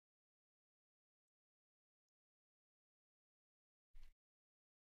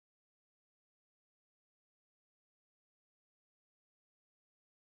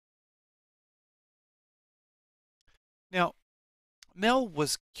 Now, Mel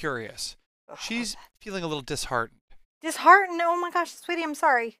was curious. Ugh, She's feeling a little disheartened. disheartened? Oh my gosh, sweetie, I'm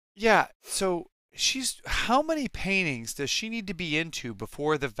sorry. Yeah, so how many paintings does she need to be into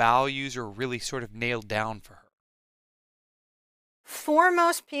before the values are really sort of nailed down for her? For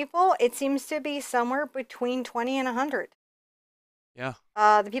most people, it seems to be somewhere between 20 and 100. Yeah.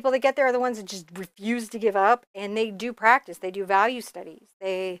 The people that get there are the ones that just refuse to give up, and they do practice. They do value studies.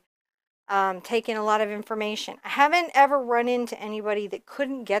 They take in a lot of information. I haven't ever run into anybody that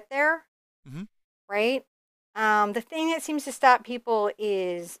couldn't get there, Mm-hmm. right? The thing that seems to stop people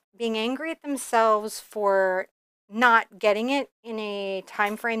is being angry at themselves for not getting it in a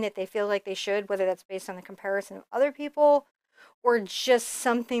time frame that they feel like they should, whether that's based on the comparison of other people or just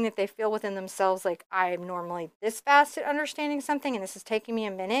something that they feel within themselves, like I'm normally this fast at understanding something and this is taking me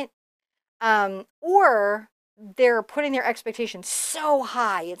a minute. Or they're putting their expectations so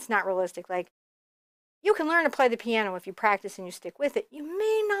high it's not realistic. Like, you can learn to play the piano if you practice and you stick with it. You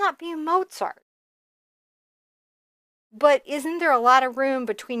may not be Mozart. But isn't there a lot of room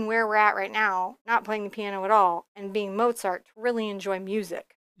between where we're at right now, not playing the piano at all, and being Mozart to really enjoy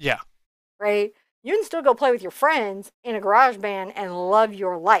music? Yeah. Right? You can still go play with your friends in a garage band and love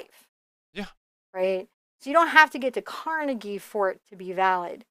your life. Yeah. Right? So you don't have to get to Carnegie for it to be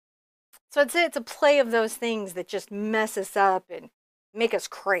valid. So I'd say it's a play of those things that just mess us up and make us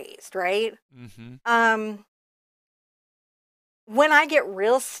crazed, right? Mm-hmm. When I get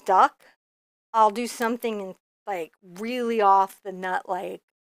real stuck, I'll do something like really off the nut, like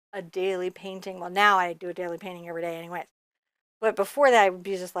a daily painting. Well, now I do a daily painting every day anyways. But before that, I would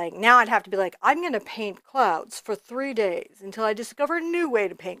be just like, now I'd have to be like, I'm going to paint clouds for 3 days until I discover a new way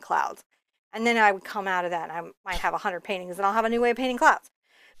to paint clouds. And then I would come out of that and I might have 100 paintings and I'll have a new way of painting clouds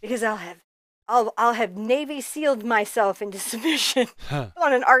because I'll have Navy sealed myself into submission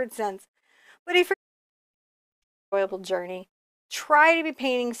on an art sense. But if you're an enjoyable journey, try to be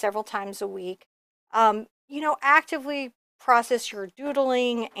painting several times a week. Actively process your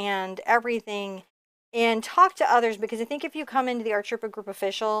doodling and everything and talk to others, because I think if you come into the ArtSherpa group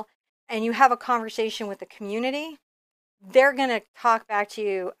official and you have a conversation with the community, they're going to talk back to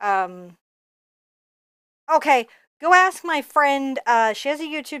you. Okay, go ask my friend. She has a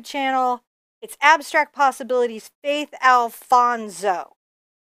YouTube channel. It's Abstract Possibilities, Faith Alfonso.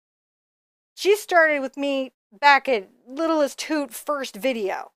 She started with me back at Littlest Hoot first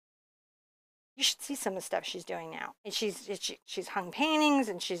video. You should see some of the stuff she's doing now. And she's hung paintings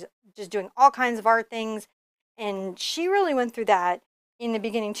and she's just doing all kinds of art things. And she really went through that in the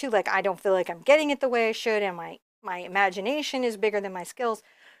beginning too. Like, I don't feel like I'm getting it the way I should, and my imagination is bigger than my skills.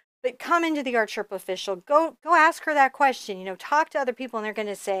 But come into the ArtSherpa official. Go ask her that question. Talk to other people, and they're going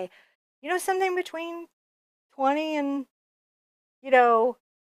to say, something between 20 and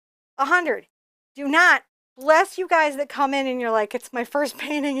 100. Do not. Bless you guys that come in and you're like, it's my first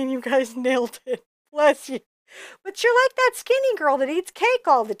painting and you guys nailed it. Bless you. But you're like that skinny girl that eats cake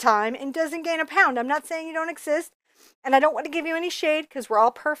all the time and doesn't gain a pound. I'm not saying you don't exist. And I don't want to give you any shade because we're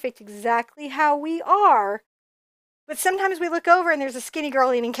all perfect exactly how we are. But sometimes we look over and there's a skinny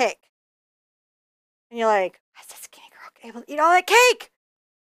girl eating cake. And you're like, how's that skinny girl able to eat all that cake?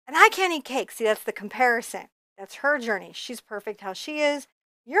 And I can't eat cake. See, that's the comparison. That's her journey. She's perfect how she is.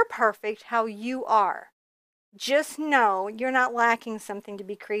 You're perfect how you are. Just know you're not lacking something to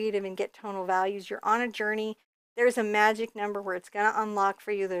be creative and get tonal values. You're on a journey. There's a magic number where it's going to unlock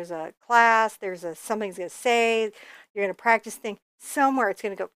for you. There's a class. Something's going to say. You're going to practice thing. Somewhere it's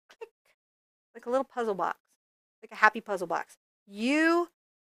going to go click, like a little puzzle box, like a happy puzzle box. You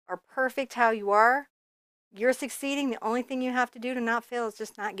are perfect how you are. You're succeeding. The only thing you have to do to not fail is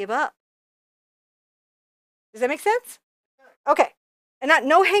just not give up. Does that make sense? Okay. And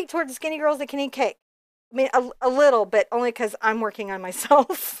no hate towards the skinny girls that can eat cake. I mean, a little, but only because I'm working on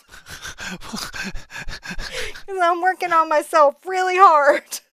myself. Because I'm working on myself really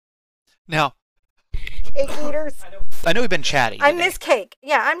hard. Now, Cake eaters. I know we've been chatty I today. miss cake.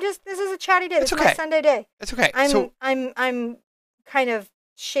 Yeah, this is a chatty day. It's This is my okay. Sunday day. It's okay. I'm kind of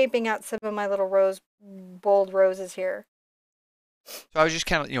shaping out some of my little bold roses here. So I was just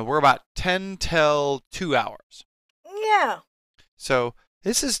kind of, we're about 10 till 2 hours. Yeah. So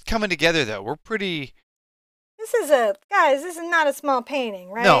this is coming together, though. We're pretty. Guys, this is not a small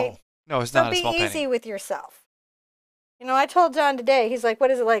painting, right? No, it's So not a be small easy painting. with yourself. I told John today, he's like,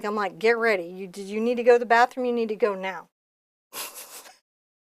 what is it like? I'm like, get ready. Did you need to go to the bathroom? You need to go now.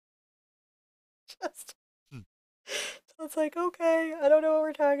 Just, Hmm. so it's like, okay, I don't know what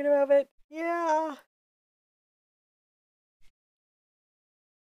we're talking about, but yeah.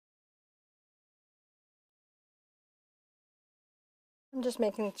 I'm just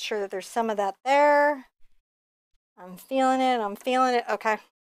making sure that there's some of that there. I'm feeling it. I'm feeling it. Okay.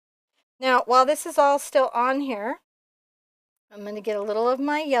 Now, while this is all still on here, I'm going to get a little of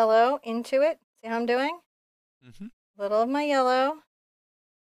my yellow into it. See how I'm doing? Mm-hmm. A little of my yellow.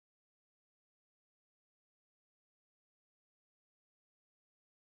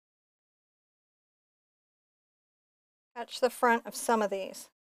 Touch the front of some of these.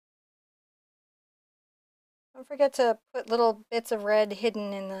 Don't forget to put little bits of red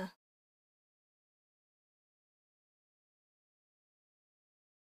hidden in the...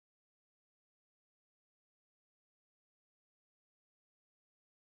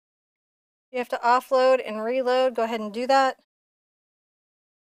 You have to offload and reload. Go ahead and do that.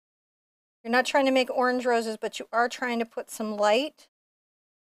 You're not trying to make orange roses, but you are trying to put some light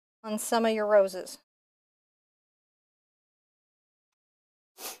on some of your roses.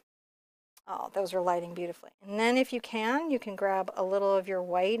 Oh, those are lighting beautifully. And then if you can grab a little of your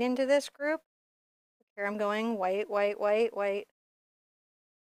white into this group. Here I'm going white, white, white, white.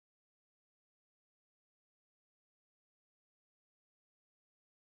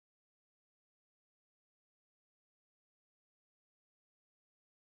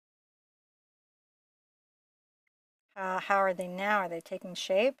 How are they now? Are they taking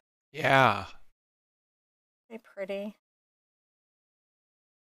shape? Yeah. Are they pretty?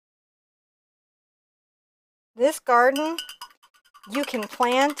 This garden, you can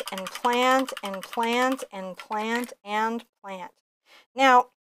plant and plant and plant and plant and plant. Now,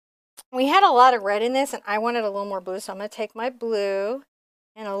 we had a lot of red in this and I wanted a little more blue, so I'm going to take my blue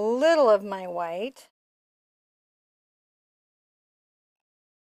and a little of my white.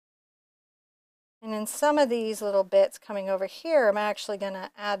 And in some of these little bits coming over here, I'm actually going to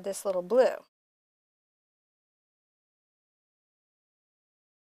add this little blue.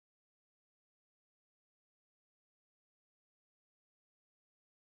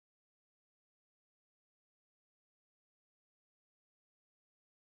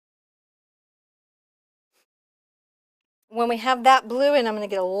 When we have that blue in, I'm going to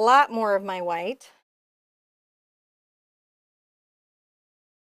get a lot more of my white.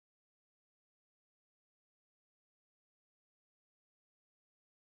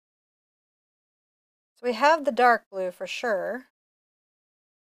 So we have the dark blue for sure.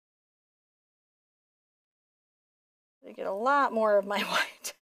 I get a lot more of my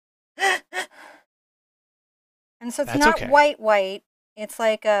white. And so it's That's not okay. white white. It's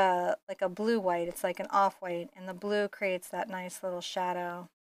like a blue white. It's like an off white, and the blue creates that nice little shadow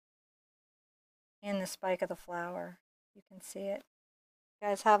in the spike of the flower. You can see it. You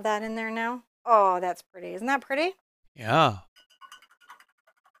guys have that in there now? Oh, that's pretty. Isn't that pretty? Yeah.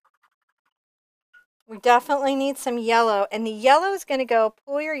 We definitely need some yellow, and the yellow is going to go,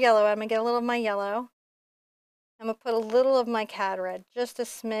 pull your yellow. I'm going to get a little of my yellow. I'm going to put a little of my cad red, just a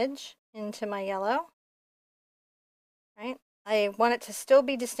smidge into my yellow. Right? I want it to still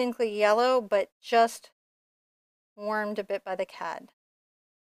be distinctly yellow, but just warmed a bit by the cad.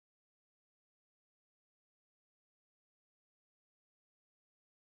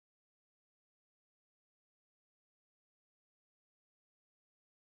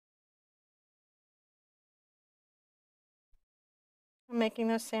 I'm making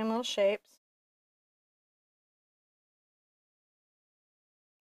those same little shapes.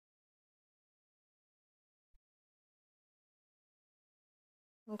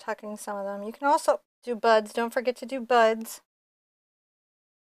 I'm tucking some of them. You can also do buds. Don't forget to do buds.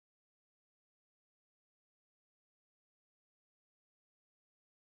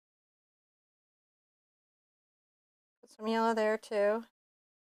 Put some yellow there too.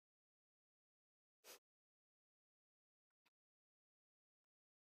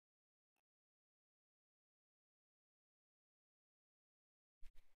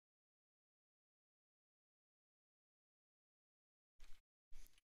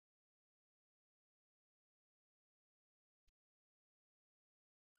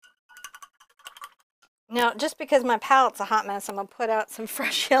 Now, just because my palette's a hot mess, I'm going to put out some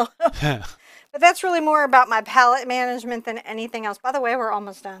fresh yellow. But that's really more about my palette management than anything else. By the way, we're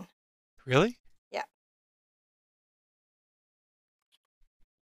almost done. Really? Yeah.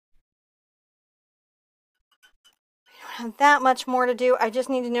 We don't have that much more to do. I just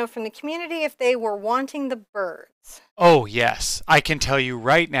need to know from the community if they were wanting the birds. Oh, yes. I can tell you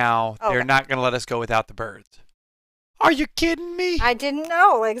right now, they're Okay. not going to let us go without the birds. Are you kidding me? I didn't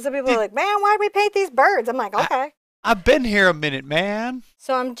know. Like, some people are Did, like, man, why'd we paint these birds? I'm like, I, okay. I've been here a minute, man.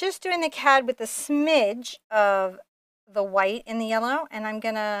 So I'm just doing the CAD with a smidge of the white and the yellow, and I'm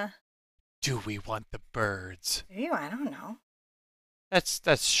going to... Do we want the birds? Ew, I don't know. That's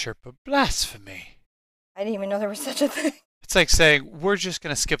Sherpa blasphemy. I didn't even know there was such a thing. It's like saying, we're just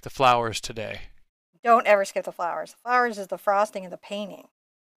going to skip the flowers today. Don't ever skip the flowers. The flowers is the frosting of the painting.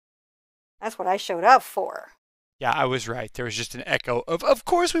 That's what I showed up for. Yeah, I was right. There was just an echo of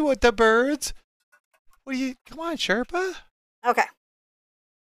course we want the birds. What do you, come on, Sherpa. Okay.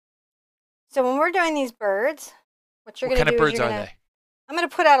 So when we're doing these birds, what you're What going kind to of do is birds are they? I'm going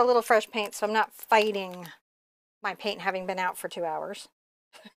to put out a little fresh paint so I'm not fighting my paint having been out for 2 hours.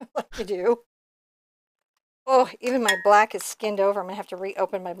 Like you do. Oh, even my black is skinned over. I'm going to have to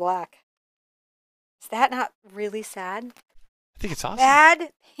reopen my black. Is that not really sad? I think it's awesome.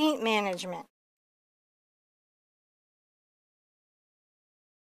 Bad paint management.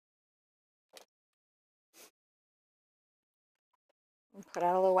 Put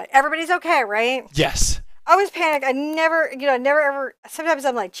out a little white. Everybody's okay, right? Yes. I always panic. I never, never ever. Sometimes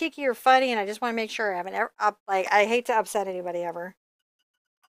I'm like cheeky or funny, and I just want to make sure I haven't ever like I hate to upset anybody ever,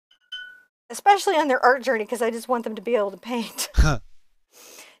 especially on their art journey because I just want them to be able to paint.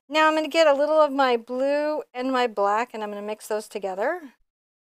 Now I'm going to get a little of my blue and my black, and I'm going to mix those together.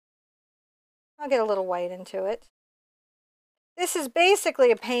 I'll get a little white into it. This is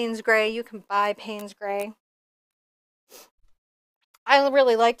basically a Payne's Gray. You can buy Payne's Gray. I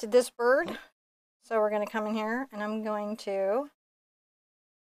really liked this bird. So we're going to come in here and I'm going to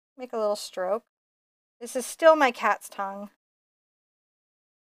make a little stroke. This is still my cat's tongue.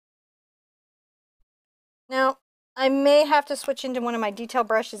 Now, I may have to switch into one of my detail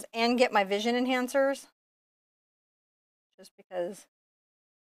brushes and get my vision enhancers. Just because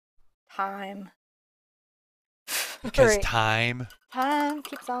time. Because Right. time. Time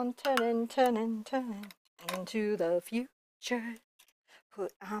keeps on turning, turning, turning into the future.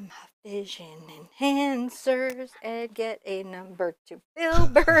 Put on my vision enhancers and get a number to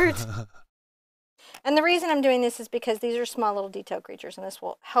Filbert. And the reason I'm doing this is because these are small little detail creatures, and this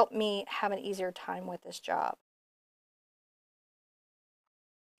will help me have an easier time with this job.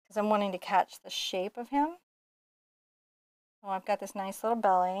 Because I'm wanting to catch the shape of him. Oh, I've got this nice little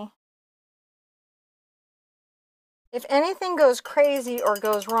belly. If anything goes crazy or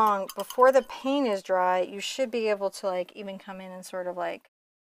goes wrong before the paint is dry, you should be able to like even come in and sort of like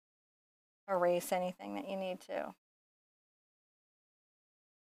erase anything that you need to.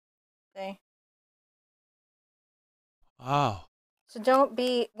 See? Wow. So don't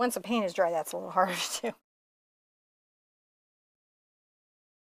be, once the paint is dry, that's a little harder to do.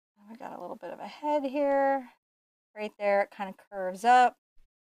 I got a little bit of a head here. Right there, it kind of curves up.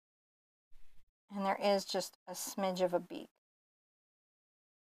 And there is just a smidge of a beak.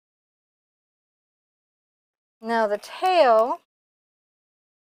 Now the tail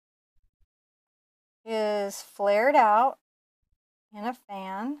is flared out in a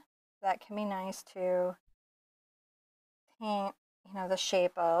fan. That can be nice to paint, the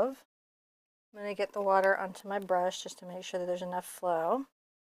shape of. I'm going to get the water onto my brush just to make sure that there's enough flow.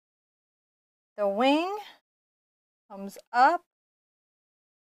 The wing comes up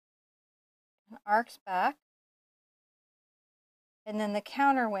and arcs back. And then the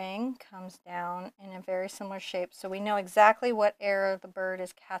counter wing comes down in a very similar shape. So we know exactly what air the bird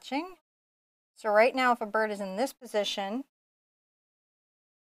is catching. So right now, if a bird is in this position,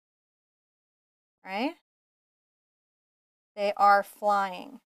 right, they are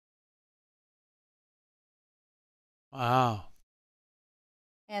flying. Wow.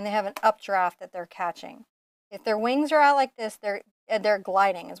 And they have an updraft that they're catching. If their wings are out like this, they're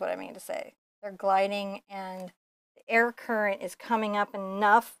gliding, is what I mean to say. They're gliding, and the air current is coming up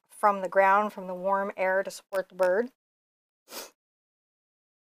enough from the ground, from the warm air, to support the bird.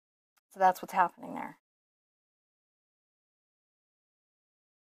 So that's what's happening there.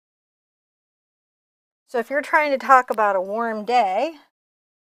 So if you're trying to talk about a warm day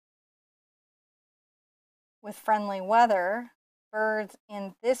with friendly weather, birds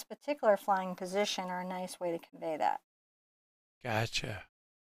in this particular flying position are a nice way to convey that. Gotcha.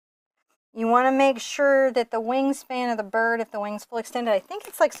 You want to make sure that the wingspan of the bird, if the wing's full extended, I think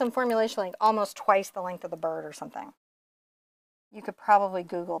it's like some formulation like almost twice the length of the bird or something. You could probably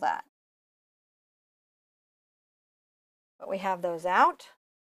Google that. But we have those out.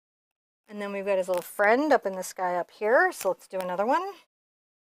 And then we've got his little friend up in the sky up here. So let's do another one.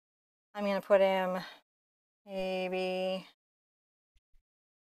 I'm going to put him maybe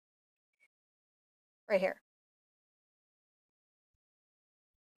right here.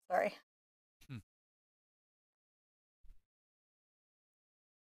 Sorry.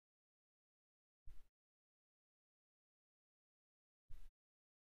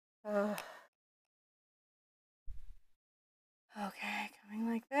 Okay, coming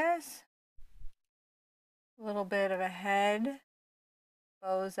like this. A little bit of a head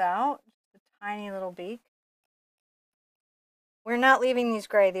bows out, just a tiny little beak. We're not leaving these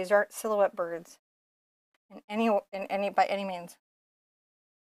gray. These aren't silhouette birds by any means.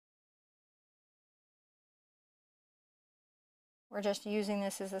 We're just using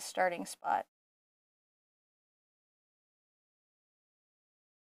this as a starting spot.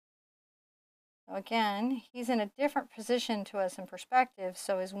 So again, he's in a different position to us in perspective,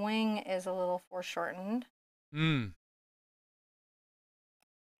 so his wing is a little foreshortened.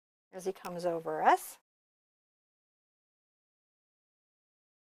 As he comes over us.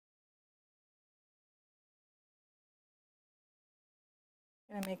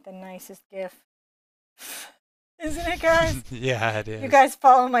 Gonna make the nicest GIF. Isn't it, guys? Yeah, it is. You guys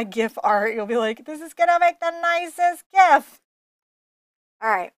follow my GIF art, you'll be like, this is gonna make the nicest GIF. All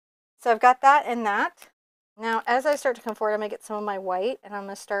right, so I've got that and that. Now, as I start to come forward, I'm gonna get some of my white and I'm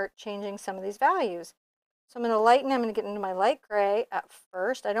gonna start changing some of these values. So I'm gonna lighten, I'm gonna get into my light gray at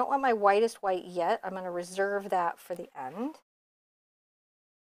first. I don't want my whitest white yet. I'm gonna reserve that for the end.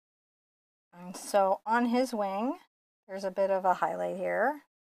 And so on his wing, there's a bit of a highlight here.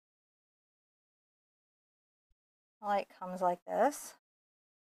 The light comes like this.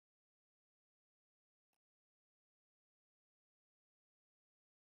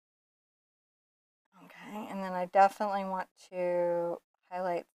 Okay, and then I definitely want to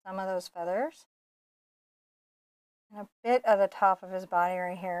highlight some of those feathers. And a bit of the top of his body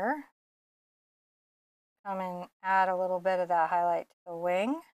right here. Come and add a little bit of that highlight to the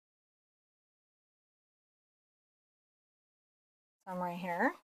wing. Some right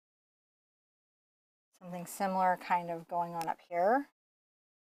here. Something similar kind of going on up here.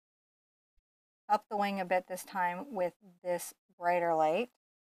 Up the wing a bit this time with this brighter light.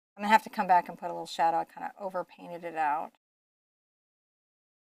 I'm gonna have to come back and put a little shadow. I kind of over painted it out.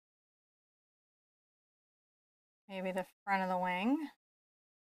 Maybe the front of the wing.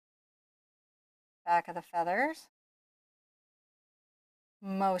 Back of the feathers.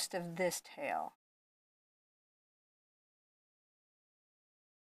 Most of this tail.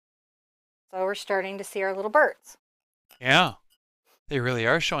 So we're starting to see our little birds. Yeah, they really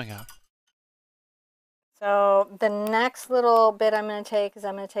are showing up. So the next little bit I'm going to take is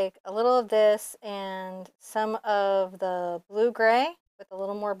I'm going to take a little of this and some of the blue-gray with a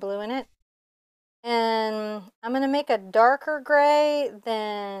little more blue in it. And I'm going to make a darker gray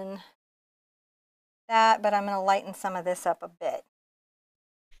than that, but I'm going to lighten some of this up a bit.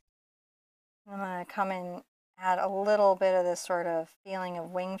 I'm going to come and add a little bit of this sort of feeling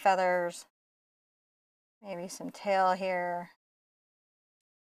of wing feathers. Maybe some tail here.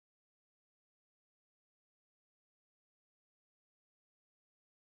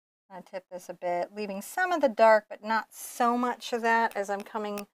 I'm going to tip this a bit, leaving some of the dark, but not so much of that as I'm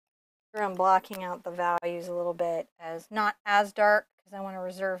coming through. I'm blocking out the values a little bit as not as dark because I want to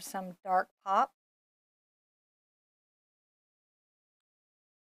reserve some dark pop.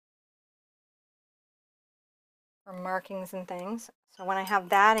 For markings and things. So when I have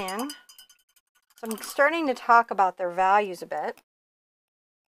that in, so I'm starting to talk about their values a bit.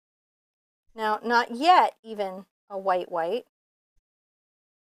 Now, not yet even a white,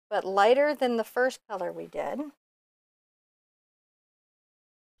 but lighter than the first color we did.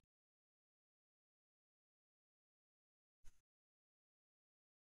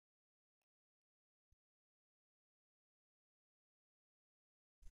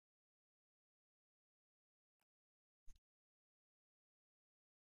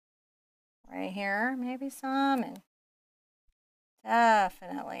 Right here, maybe some, and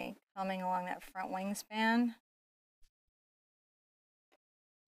definitely coming along that front wingspan.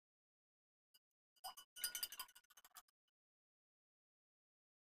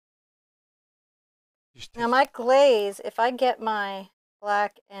 Now my glaze, if I get my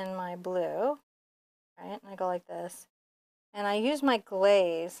black and my blue, right, and I go like this, and I use my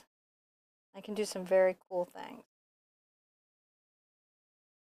glaze, I can do some very cool things.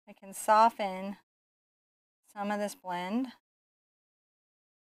 I can soften some of this blend.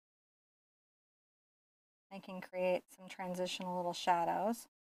 I can create some transitional little shadows.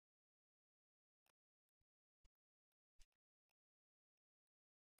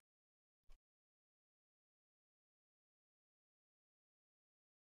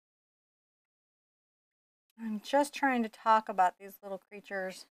 I'm just trying to talk about these little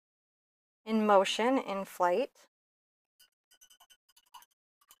creatures in motion, in flight.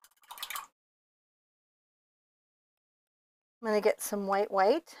 I'm going to get some white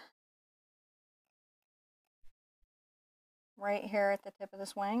right here at the tip of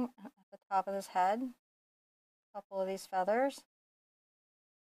this wing, at the top of this head. A couple of these feathers,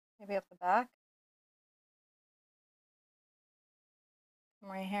 maybe up the back.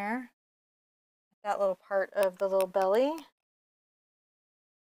 Right here, that little part of the little belly.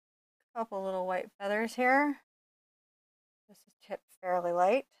 A couple little white feathers here. This is tipped fairly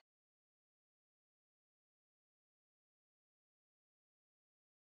light.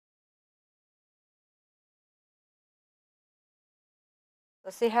 So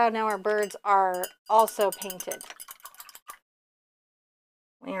see how now our birds are also painted.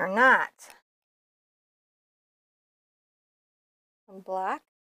 We are not. Some black.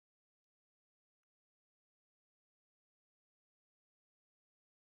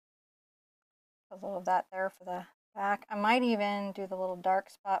 A little of that there for the back. I might even do the little dark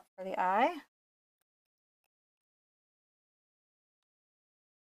spot for the eye.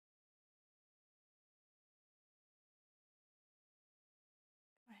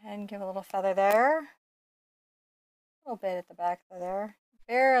 Go ahead and give a little feather there. A little bit at the back there.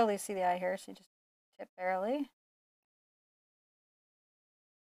 Barely see the eye here, so you just tip barely.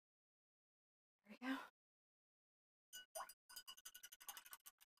 There we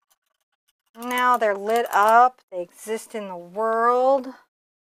go. Now they're lit up. They exist in the world.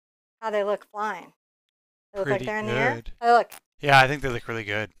 How they look flying. They look like they're in the air. They look. Yeah, I think they look really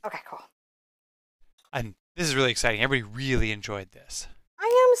good. Okay, cool. And this is really exciting. Everybody really enjoyed this.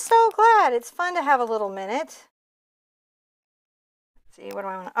 I am so glad. It's fun to have a little minute. Let's see, what do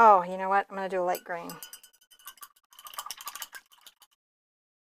I want? Oh, you know what? I'm going to do a light green. So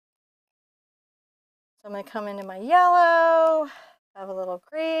I'm going to come into my yellow, have a little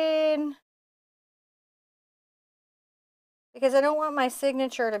green. Because I don't want my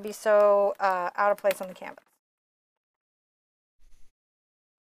signature to be so out of place on the canvas.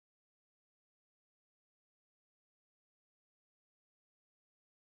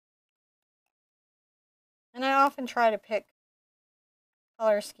 And I often try to pick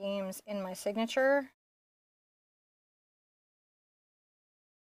color schemes in my signature.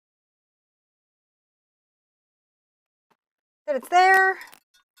 That it's there,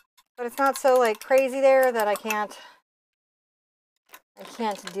 but it's not so like crazy there that I can't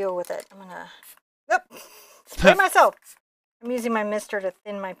deal with it. I'm gonna, yep, spray myself. I'm using my mister to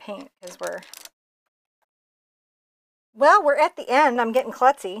thin my paint because we're at the end. I'm getting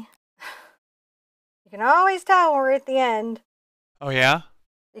klutzy. You can always tell when we're at the end. Oh, yeah?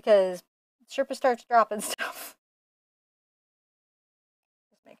 Because Sherpa starts dropping stuff.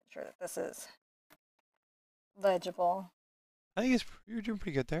 Just making sure that this is legible. I think you're doing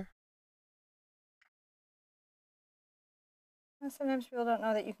pretty good there. And sometimes people don't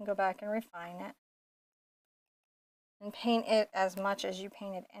know that you can go back and refine it. And paint it as much as you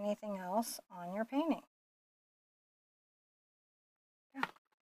painted anything else on your painting. Yeah.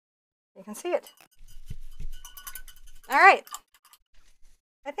 You can see it. All right.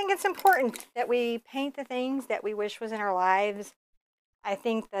 I think it's important that we paint the things that we wish was in our lives. I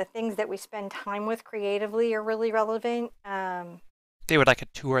think the things that we spend time with creatively are really relevant. They would like a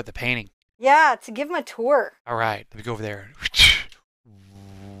tour of the painting. Yeah, to give them a tour. All right, let me go over there.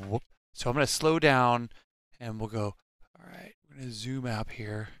 So I'm going to slow down and we'll go, all right, we're going to zoom out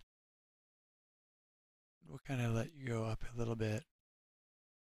here. We'll kind of let you go up a little bit.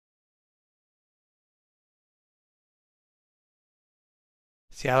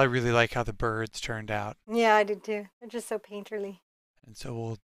 See, I really like how the birds turned out. Yeah, I did too. They're just so painterly. And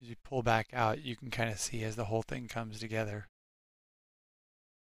so as you pull back out, you can kind of see as the whole thing comes together.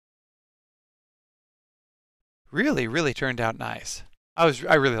 Really, really turned out nice.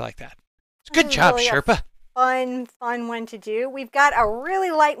 I really like that. Good job, really Sherpa. Fun one to do. We've got a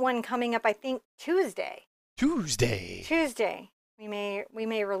really light one coming up, I think, Tuesday. Tuesday. We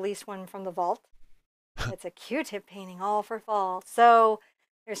may release one from the vault. It's a Q-tip painting all for fall. So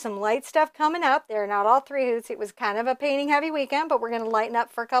there's some light stuff coming up. They're not all 3 hoots. It was kind of a painting heavy weekend, but we're going to lighten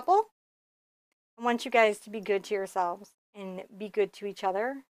up for a couple. I want you guys to be good to yourselves and be good to each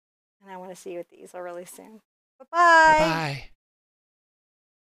other. And I want to see you at the easel really soon. Bye-bye. Bye-bye.